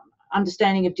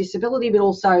understanding of disability, but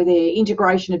also their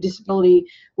integration of disability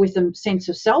with a sense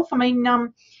of self. I mean,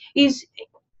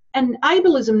 and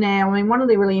ableism now, I mean, one of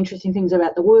the really interesting things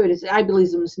about the word is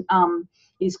ableism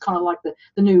is kind of like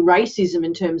the new racism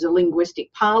in terms of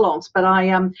linguistic parlance, but I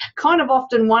kind of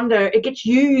often wonder, it gets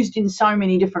used in so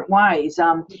many different ways,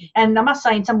 and I must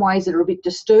say in some ways that are a bit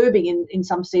disturbing in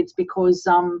some sense, because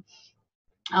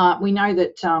we know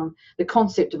that the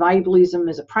concept of ableism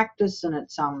as a practice and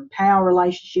its power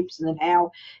relationships, and then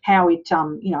how it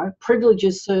you know,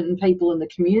 privileges certain people in the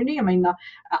community. I mean,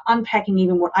 unpacking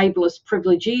even what ableist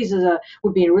privilege is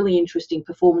would be a really interesting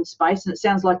performance space, and it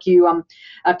sounds like you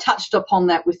touched upon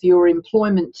that with your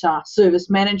employment service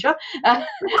manager. But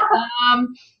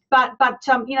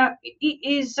you know,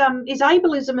 is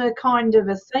ableism a kind of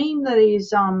a theme that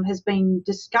is has been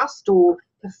discussed or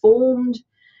performed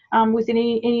within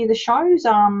any of the shows,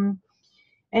 and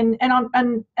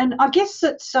I guess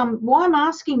that's why I'm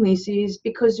asking this is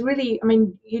because really, I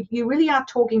mean, you really are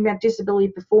talking about disability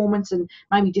performance and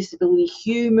maybe disability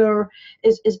humour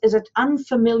as an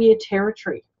unfamiliar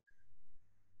territory.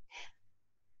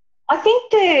 I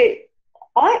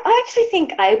actually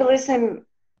think ableism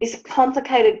is a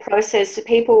complicated process for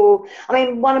people. I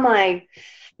mean, one of my,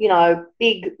 you know,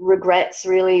 big regrets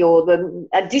really, or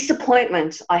a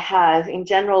disappointment I have in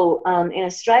general in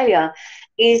Australia,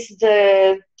 is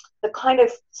the kind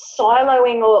of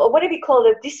siloing or whatever you call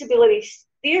it, of disability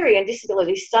theory and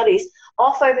disability studies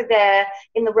off over there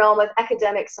in the realm of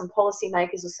academics and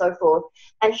policymakers and so forth.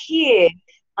 And here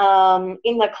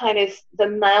in the kind of the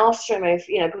maelstrom of,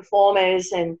 you know,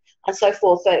 performers and so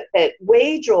forth that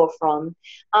we draw from,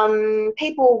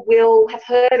 people will have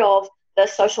heard of the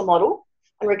social model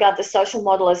and regard the social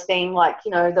model as being like,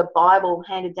 you know, the Bible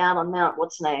handed down on Mount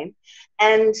what's name.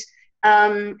 And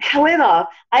however,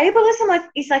 ableism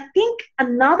is, I think,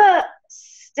 another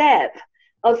step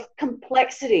of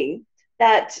complexity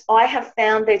that I have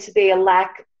found there to be a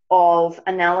lack of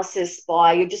analysis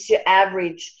by your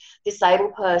average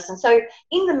disabled person. So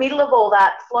in the middle of all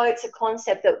that floats a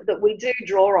concept that we do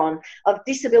draw on of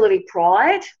disability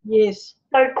pride. Yes.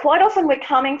 So quite often we're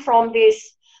coming from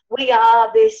this, we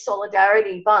are this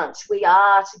solidarity bunch, we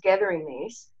are together in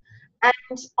this.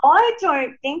 And I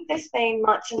don't think there's been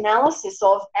much analysis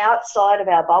of outside of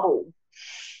our bubble,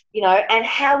 you know, and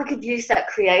how we could use that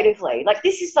creatively. Like,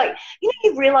 this is like, you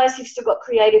know, you realise you've still got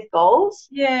creative goals.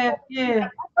 Yeah, yeah.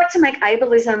 I'd like to make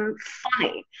ableism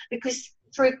funny, because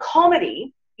through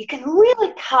comedy, you can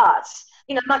really cut,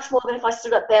 you know, much more than if I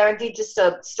stood up there and did just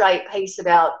a straight piece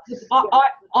about.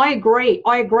 I agree,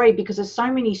 because there's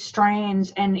so many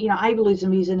strands, and you know,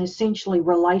 ableism is an essentially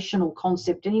relational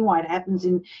concept anyway. It happens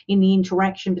in the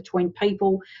interaction between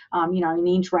people, you know, in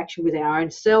the interaction with our own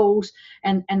selves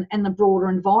and the broader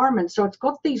environment. So it's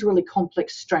got these really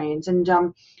complex strands. And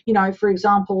you know, for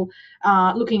example,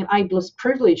 looking at ableist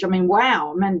privilege, I mean,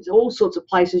 wow, man, there's all sorts of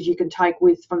places you can take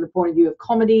with from the point of view of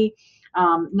comedy,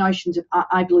 notions of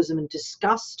ableism and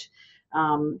disgust.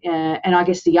 And I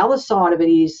guess the other side of it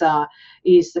is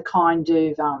the kind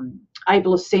of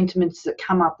ableist sentiments that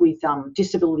come up with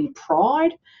disability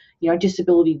pride, you know,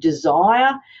 disability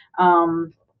desire.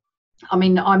 I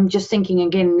mean, I'm just thinking,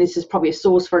 again, this is probably a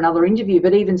source for another interview,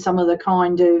 but even some of the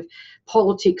kind of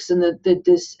politics and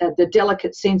the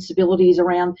delicate sensibilities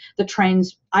around the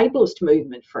trans ableist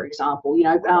movement, for example, you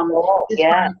know,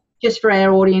 just for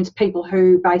our audience, people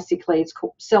who basically, it's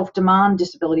called self-demand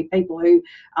disability, people who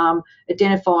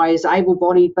identify as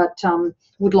able-bodied but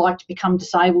would like to become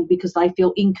disabled because they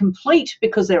feel incomplete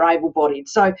because they're able-bodied.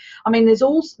 So, I mean, there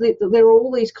are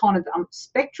all these kind of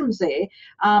spectrums there,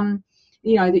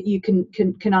 you know, that you can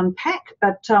unpack.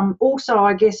 But also,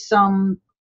 I guess, looking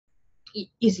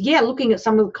at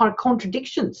some of the kind of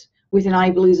contradictions within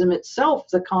ableism itself,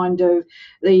 the kind of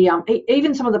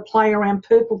even some of the play around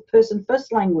purple person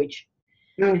first language,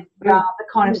 the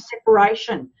kind of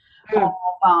separation of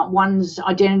one's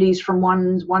identities from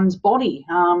one's body,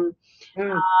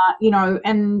 you know.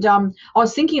 And I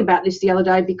was thinking about this the other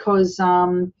day because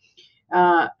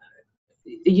the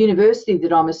university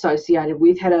that I'm associated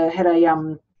with had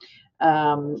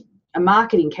a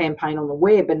marketing campaign on the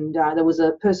web, and there was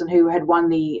a person who had won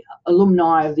the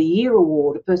Alumni of the Year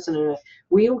award, a person in a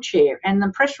wheelchair, and the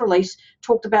press release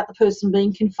talked about the person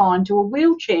being confined to a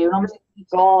wheelchair. And I was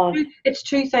thinking, it's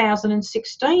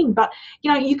 2016, but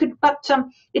you know,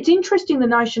 it's interesting, the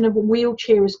notion of a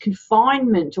wheelchair as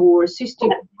confinement or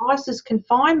assistive device as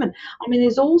confinement. I mean,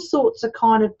 there's all sorts of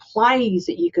kind of plays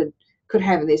that you could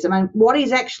have in this. I mean, what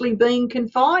is actually being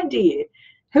confined here?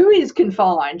 Who is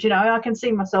confined? You know, I can see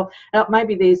myself.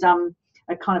 Maybe there's a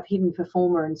kind of hidden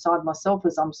performer inside myself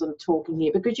as I'm sort of talking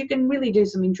here, because you can really do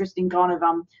some interesting kind of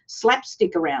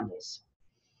slapstick around this.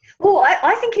 Well,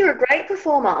 I think you're a great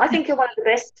performer. I think you're one of the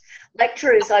best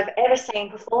lecturers I've ever seen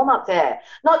perform up there.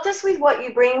 Not just with what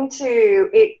you bring to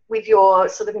it with your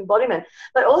sort of embodiment,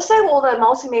 but also all the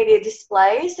multimedia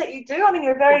displays that you do. I mean,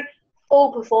 you're a very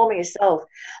full performer yourself.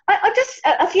 I just,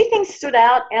 a few things stood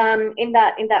out in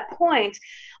that point.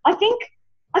 I think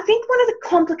one of the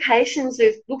complications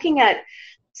of looking at,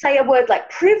 say, a word like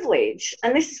privilege,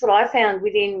 and this is what I found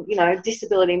within, you know,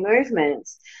 disability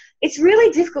movements, it's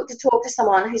really difficult to talk to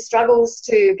someone who struggles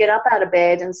to get up out of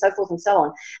bed and so forth and so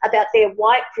on about their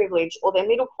white privilege or their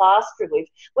middle class privilege,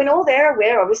 when all they're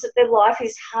aware of is that their life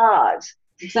is hard.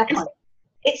 Exactly. And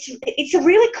it's a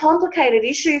really complicated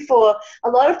issue for a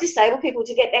lot of disabled people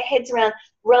to get their heads around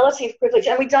relative privilege,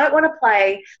 and we don't want to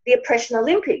play the oppression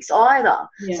Olympics either.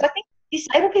 Yeah. So I think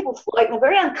disabled people float in a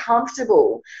very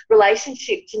uncomfortable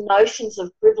relationship to notions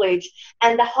of privilege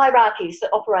and the hierarchies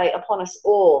that operate upon us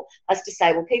all as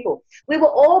disabled people. We were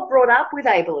all brought up with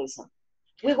ableism.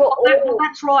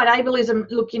 That's right. Ableism,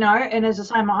 look, you know, and as I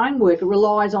say, my own work, it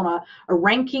relies on a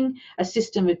ranking, a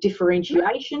system of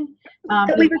differentiation.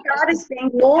 That we regard as being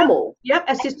normal. Yep,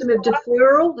 a system of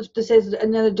deferral that says,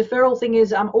 and the deferral thing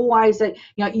is always that,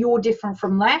 you know, you're different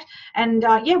from that. And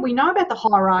we know about the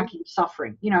hierarchy of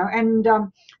suffering, you know, and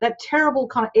that terrible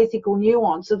kind of ethical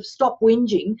nuance of stop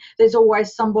whinging. There's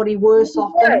always somebody worse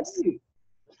off than you.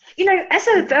 You know, as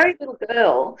a very little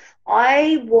girl,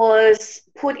 I was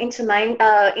put into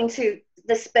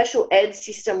the special ed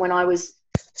system when I was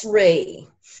 3.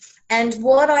 And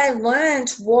what I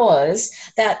learned was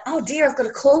that, oh dear, I've got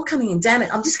a call coming in, damn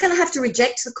it, I'm just going to have to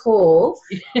reject the call.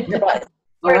 I've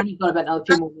only got about another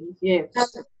few more minutes, yeah.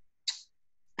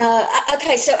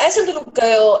 Okay, so as a little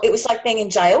girl, it was like being in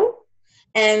jail.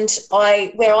 And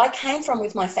where I came from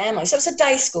with my family, so it was a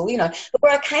day school, you know, but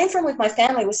where I came from with my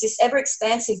family was this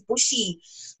ever-expansive bushy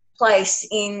place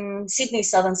in Sydney's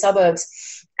southern suburbs.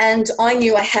 And I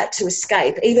knew I had to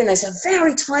escape, even as a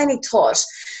very tiny tot.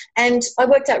 And I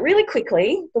worked out really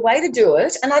quickly the way to do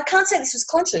it, and I can't say this was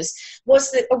conscious,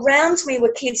 was that around me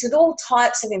were kids with all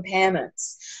types of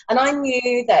impairments. And I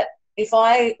knew that if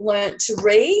I learnt to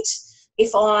read,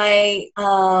 if I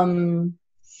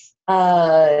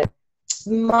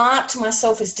marked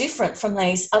myself as different from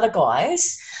these other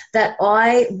guys, that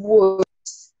I would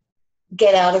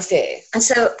get out of there. And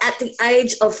so at the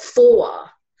age of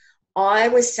 4, I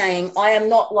was saying, I am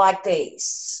not like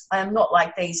these. I am not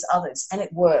like these others. And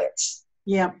it worked.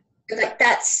 Yeah. Like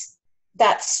that's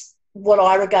what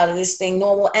I regarded as being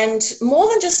normal, and more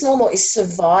than just normal, is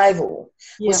survival,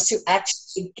 was to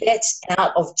actually get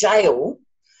out of jail,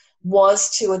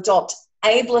 was to adopt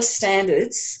ableist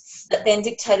standards that then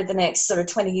dictated the next sort of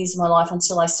 20 years of my life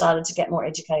until I started to get more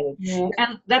educated. Yeah,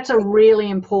 and that's a really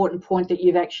important point that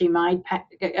you've actually made,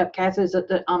 Kath, is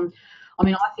that I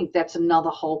mean, I think that's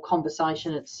another whole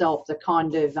conversation itself, the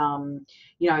kind of,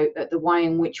 you know, the way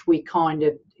in which we kind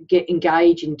of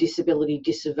engage in disability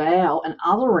disavow and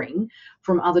othering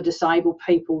from other disabled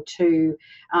people to,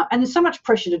 and there's so much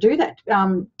pressure to do that.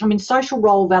 I mean, social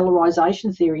role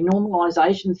valorisation theory,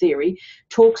 normalisation theory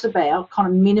talks about kind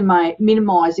of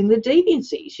minimising the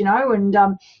deviancies, you know, and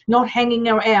not hanging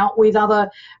out with other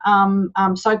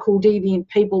so-called deviant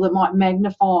people that might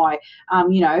magnify,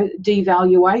 you know,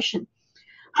 devaluation.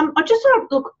 I just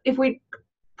thought, look, if we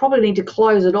probably need to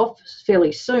close it off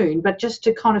fairly soon, but just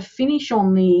to kind of finish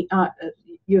on the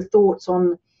your thoughts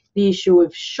on the issue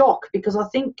of shock, because I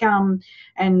think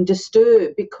and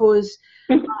disturb, because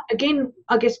again,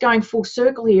 I guess going full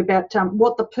circle here about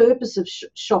what the purpose of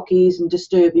shock is and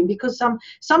disturbing, because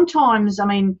sometimes, I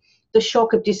mean, the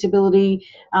shock of disability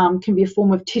can be a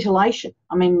form of titillation.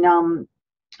 I mean, and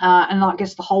I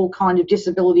guess the whole kind of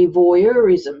disability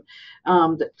voyeurism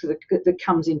that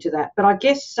comes into that. But I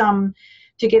guess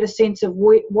to get a sense of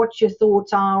what your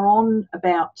thoughts are on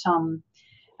about,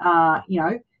 you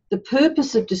know, the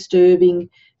purpose of disturbing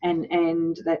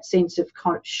and that sense of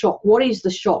kind of shock. What is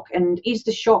the shock? And is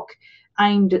the shock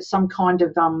aimed at some kind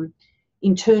of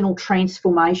internal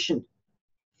transformation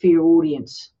for your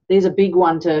audience? There's a big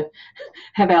one to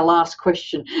have our last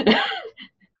question.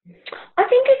 I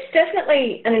think it's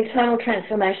definitely an internal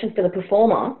transformation for the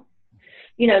performer.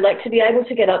 You know, like to be able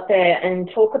to get up there and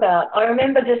talk about, I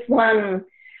remember just one,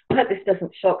 I hope this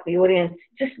doesn't shock the audience,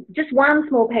 just one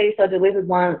small piece I delivered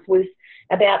once was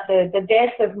about the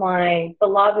death of my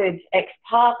beloved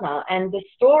ex-partner, and the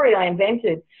story I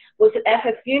invented was that at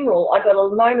her funeral I got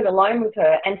a moment alone with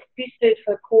her and fisted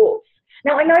her corpse.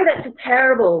 Now I know that's a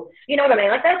terrible, you know what I mean,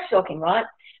 like that's shocking, right?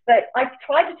 But I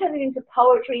tried to turn it into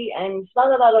poetry and blah,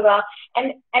 blah, blah, blah, blah,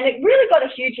 and it really got a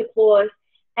huge applause.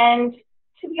 And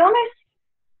to be honest,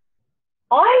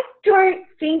 I don't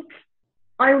think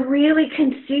I really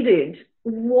considered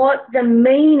what the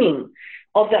meaning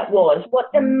of that was, what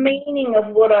the meaning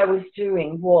of what I was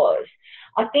doing was.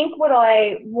 I think what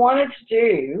I wanted to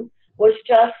do was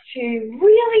just to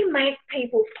really make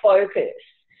people focus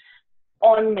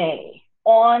on me,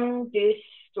 on this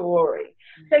story.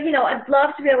 So, you know, I'd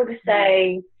love to be able to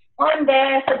say, I'm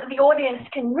there so that the audience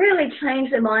can really change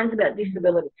their minds about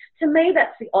disability. To me,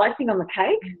 that's the icing on the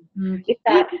cake. Mm-hmm. If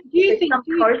that, do you think some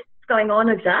process going on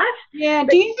of that. Yeah,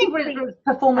 do you think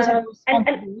performers have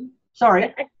responsibility?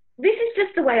 Sorry. This is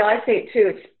just the way I see it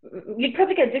too. You'd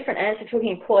probably get a different answer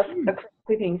talking across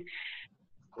Quippings.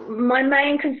 My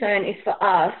main concern is for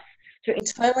us to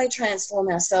internally transform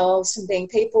ourselves from being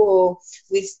people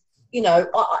with, you know,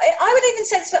 I would even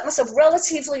say this about myself,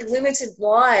 relatively limited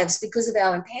lives because of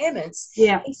our impairments.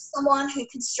 Yeah. Is someone who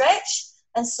can stretch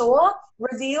and soar,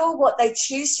 reveal what they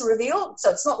choose to reveal. So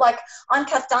it's not like I'm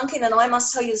Kath Duncan and I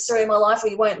must tell you the story of my life or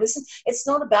you won't listen. It's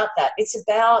not about that. It's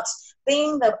about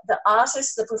being the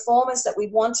artists, the performers that we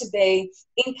want to be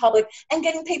in public and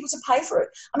getting people to pay for it.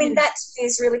 I mean, that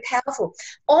is really powerful.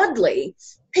 Oddly,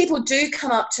 people do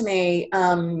come up to me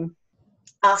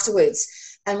afterwards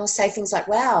and will say things like,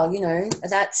 wow, you know,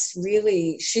 that's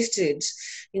really shifted,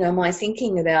 you know, my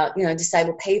thinking about, you know,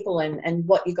 disabled people and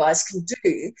what you guys can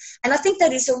do. And I think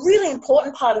that is a really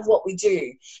important part of what we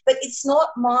do. But it's not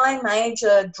my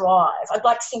major drive. I'd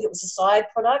like to think it was a side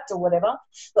product or whatever.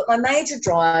 But my major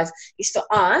drive is for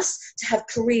us to have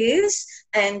careers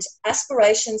and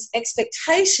aspirations,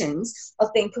 expectations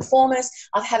of being performers,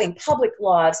 of having public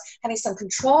lives, having some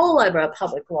control over our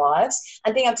public lives,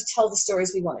 and being able to tell the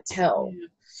stories we want to tell.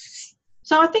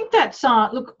 So I think that's,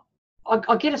 look,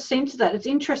 I get a sense of that. It's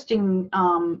interesting,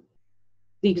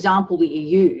 the example that you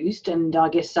used, and I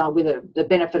guess with the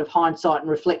benefit of hindsight and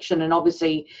reflection, and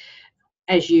obviously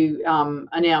as you are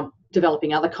now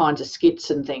developing other kinds of skits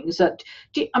and things, that,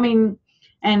 I mean,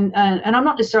 and I'm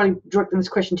not necessarily directing this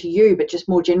question to you, but just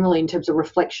more generally in terms of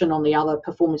reflection on the other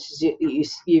performances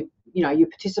you're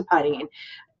participating in.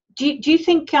 Do you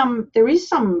think there is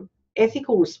some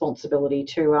ethical responsibility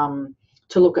to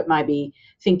look at maybe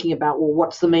thinking about, well,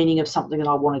 what's the meaning of something that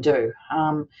I want to do?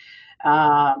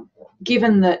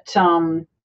 Given that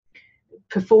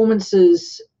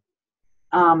performances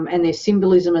and their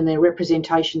symbolism and their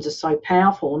representations are so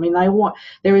powerful. I mean,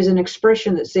 there is an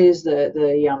expression that says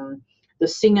the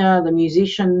singer, the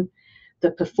musician,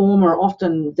 the performer,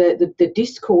 often the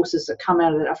discourses that come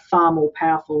out of it are far more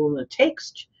powerful than the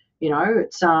text You know,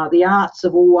 it's the arts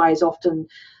have always often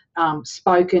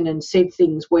spoken and said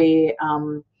things where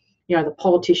you know, the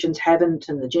politicians haven't,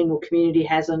 and the general community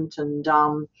hasn't, and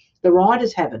the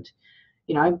writers haven't.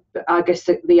 You know, I guess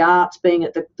the arts being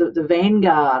at the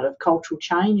vanguard of cultural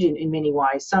change in many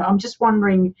ways. So I'm just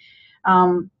wondering,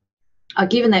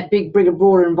 given that big, bigger,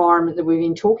 broader environment that we've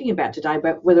been talking about today,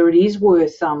 but whether it is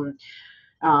worth, you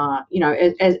know,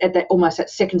 at that almost that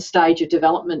second stage of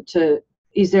development,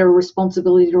 is there a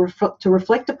responsibility to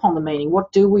reflect upon the meaning?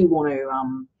 What do we want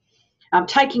to,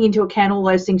 taking into account all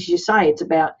those things you say, it's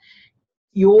about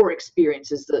your experience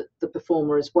as the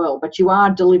performer as well, but you are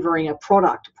delivering a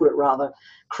product, to put it rather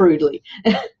crudely.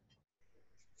 Yeah,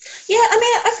 I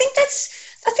mean, I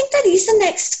think that is the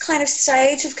next kind of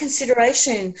stage of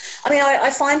consideration. I mean, I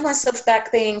find myself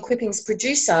back being Quipping's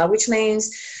producer, which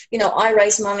means, you know, I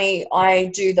raise money,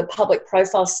 I do the public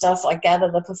profile stuff, I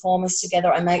gather the performers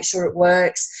together, I make sure it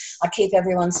works, I keep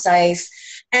everyone safe.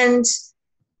 And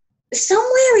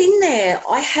somewhere in there,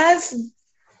 I have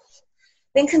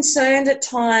been concerned at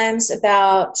times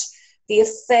about the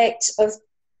effect of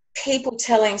people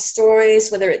telling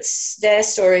stories, whether it's their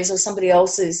stories or somebody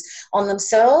else's, on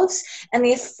themselves, and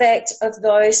the effect of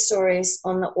those stories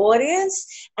on the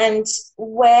audience and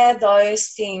where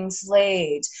those things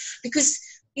lead. Because,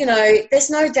 you know, there's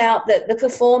no doubt that the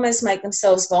performers make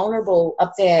themselves vulnerable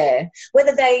up there,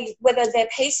 whether their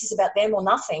piece is about them or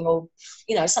nothing, or,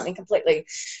 you know, something completely,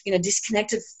 you know,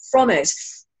 disconnected from it.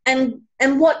 And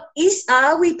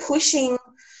are we pushing,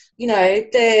 you know,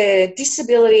 the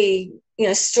disability, you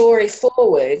know, story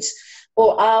forward,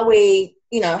 or are we,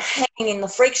 you know, hanging in the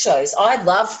freak shows? I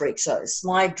love freak shows.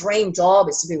 My dream job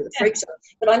is to be with a freak show,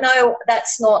 but I know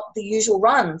that's not the usual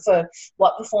run for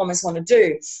what performers want to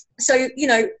do. So, you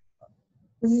know,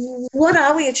 what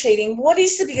are we achieving? What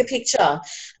is the bigger picture?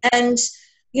 And,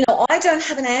 you know, I don't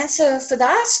have an answer for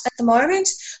that at the moment.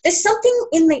 There's something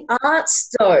in the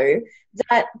arts, though,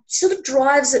 that sort of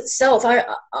drives itself. I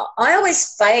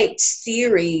always faked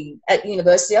theory at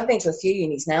university. I've been to a few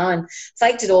unis now and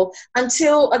faked it all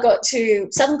until I got to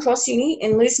Southern Cross Uni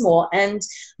in Lismore, and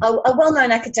a well-known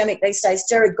academic these days,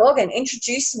 Jared Goggin,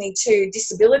 introduced me to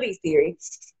disability theory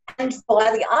and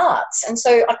by the arts. And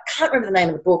so I can't remember the name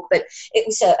of the book, but it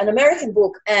was an American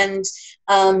book, and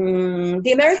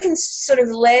the Americans sort of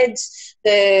led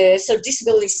the sort of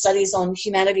disability studies on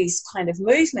humanities kind of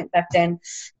movement back then.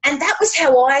 And that was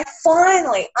how I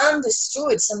finally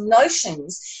understood some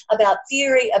notions about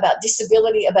theory, about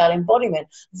disability, about embodiment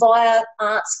via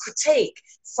arts critique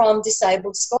from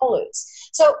disabled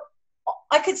scholars. So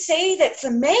I could see that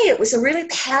for me it was a really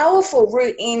powerful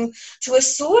route into a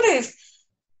sort of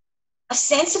a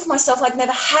sense of myself I'd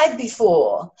never had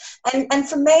before. And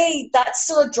for me, that's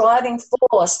still a driving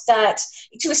force that,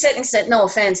 to a certain extent, no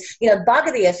offense, you know,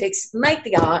 bugger the ethics, make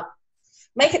the art,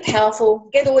 make it powerful,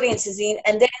 get audiences in,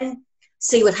 and then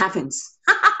see what happens.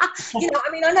 You know,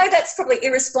 I mean, I know that's probably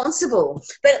irresponsible,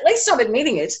 but at least I'm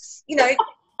admitting it. You know,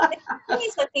 the thing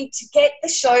is, I think, to get the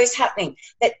shows happening,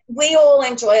 that we all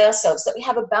enjoy ourselves, that we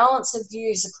have a balance of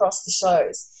views across the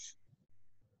shows.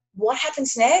 What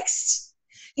happens next?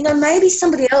 You know, maybe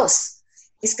somebody else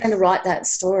is going to write that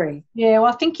story. Yeah,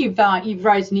 well, I think you've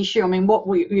raised an issue. I mean,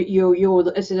 you're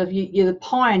the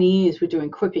pioneers with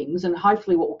doing Quippings, and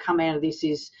hopefully what will come out of this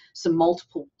is some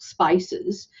multiple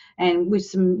spaces and with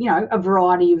some, you know, a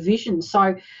variety of visions.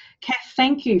 So, Kath,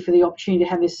 thank you for the opportunity to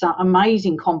have this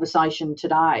amazing conversation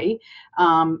today.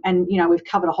 And, you know, we've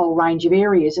covered a whole range of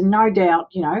areas, and no doubt,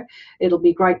 you know, it'll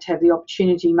be great to have the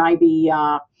opportunity maybe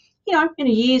you know, in a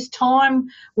year's time,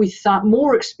 with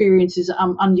more experiences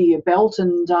under your belt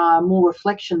and more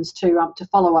reflections to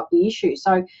follow up the issue.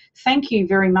 So thank you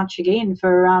very much again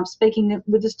for speaking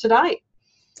with us today.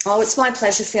 Oh, it's my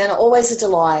pleasure, Fiona. Always a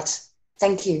delight.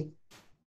 Thank you.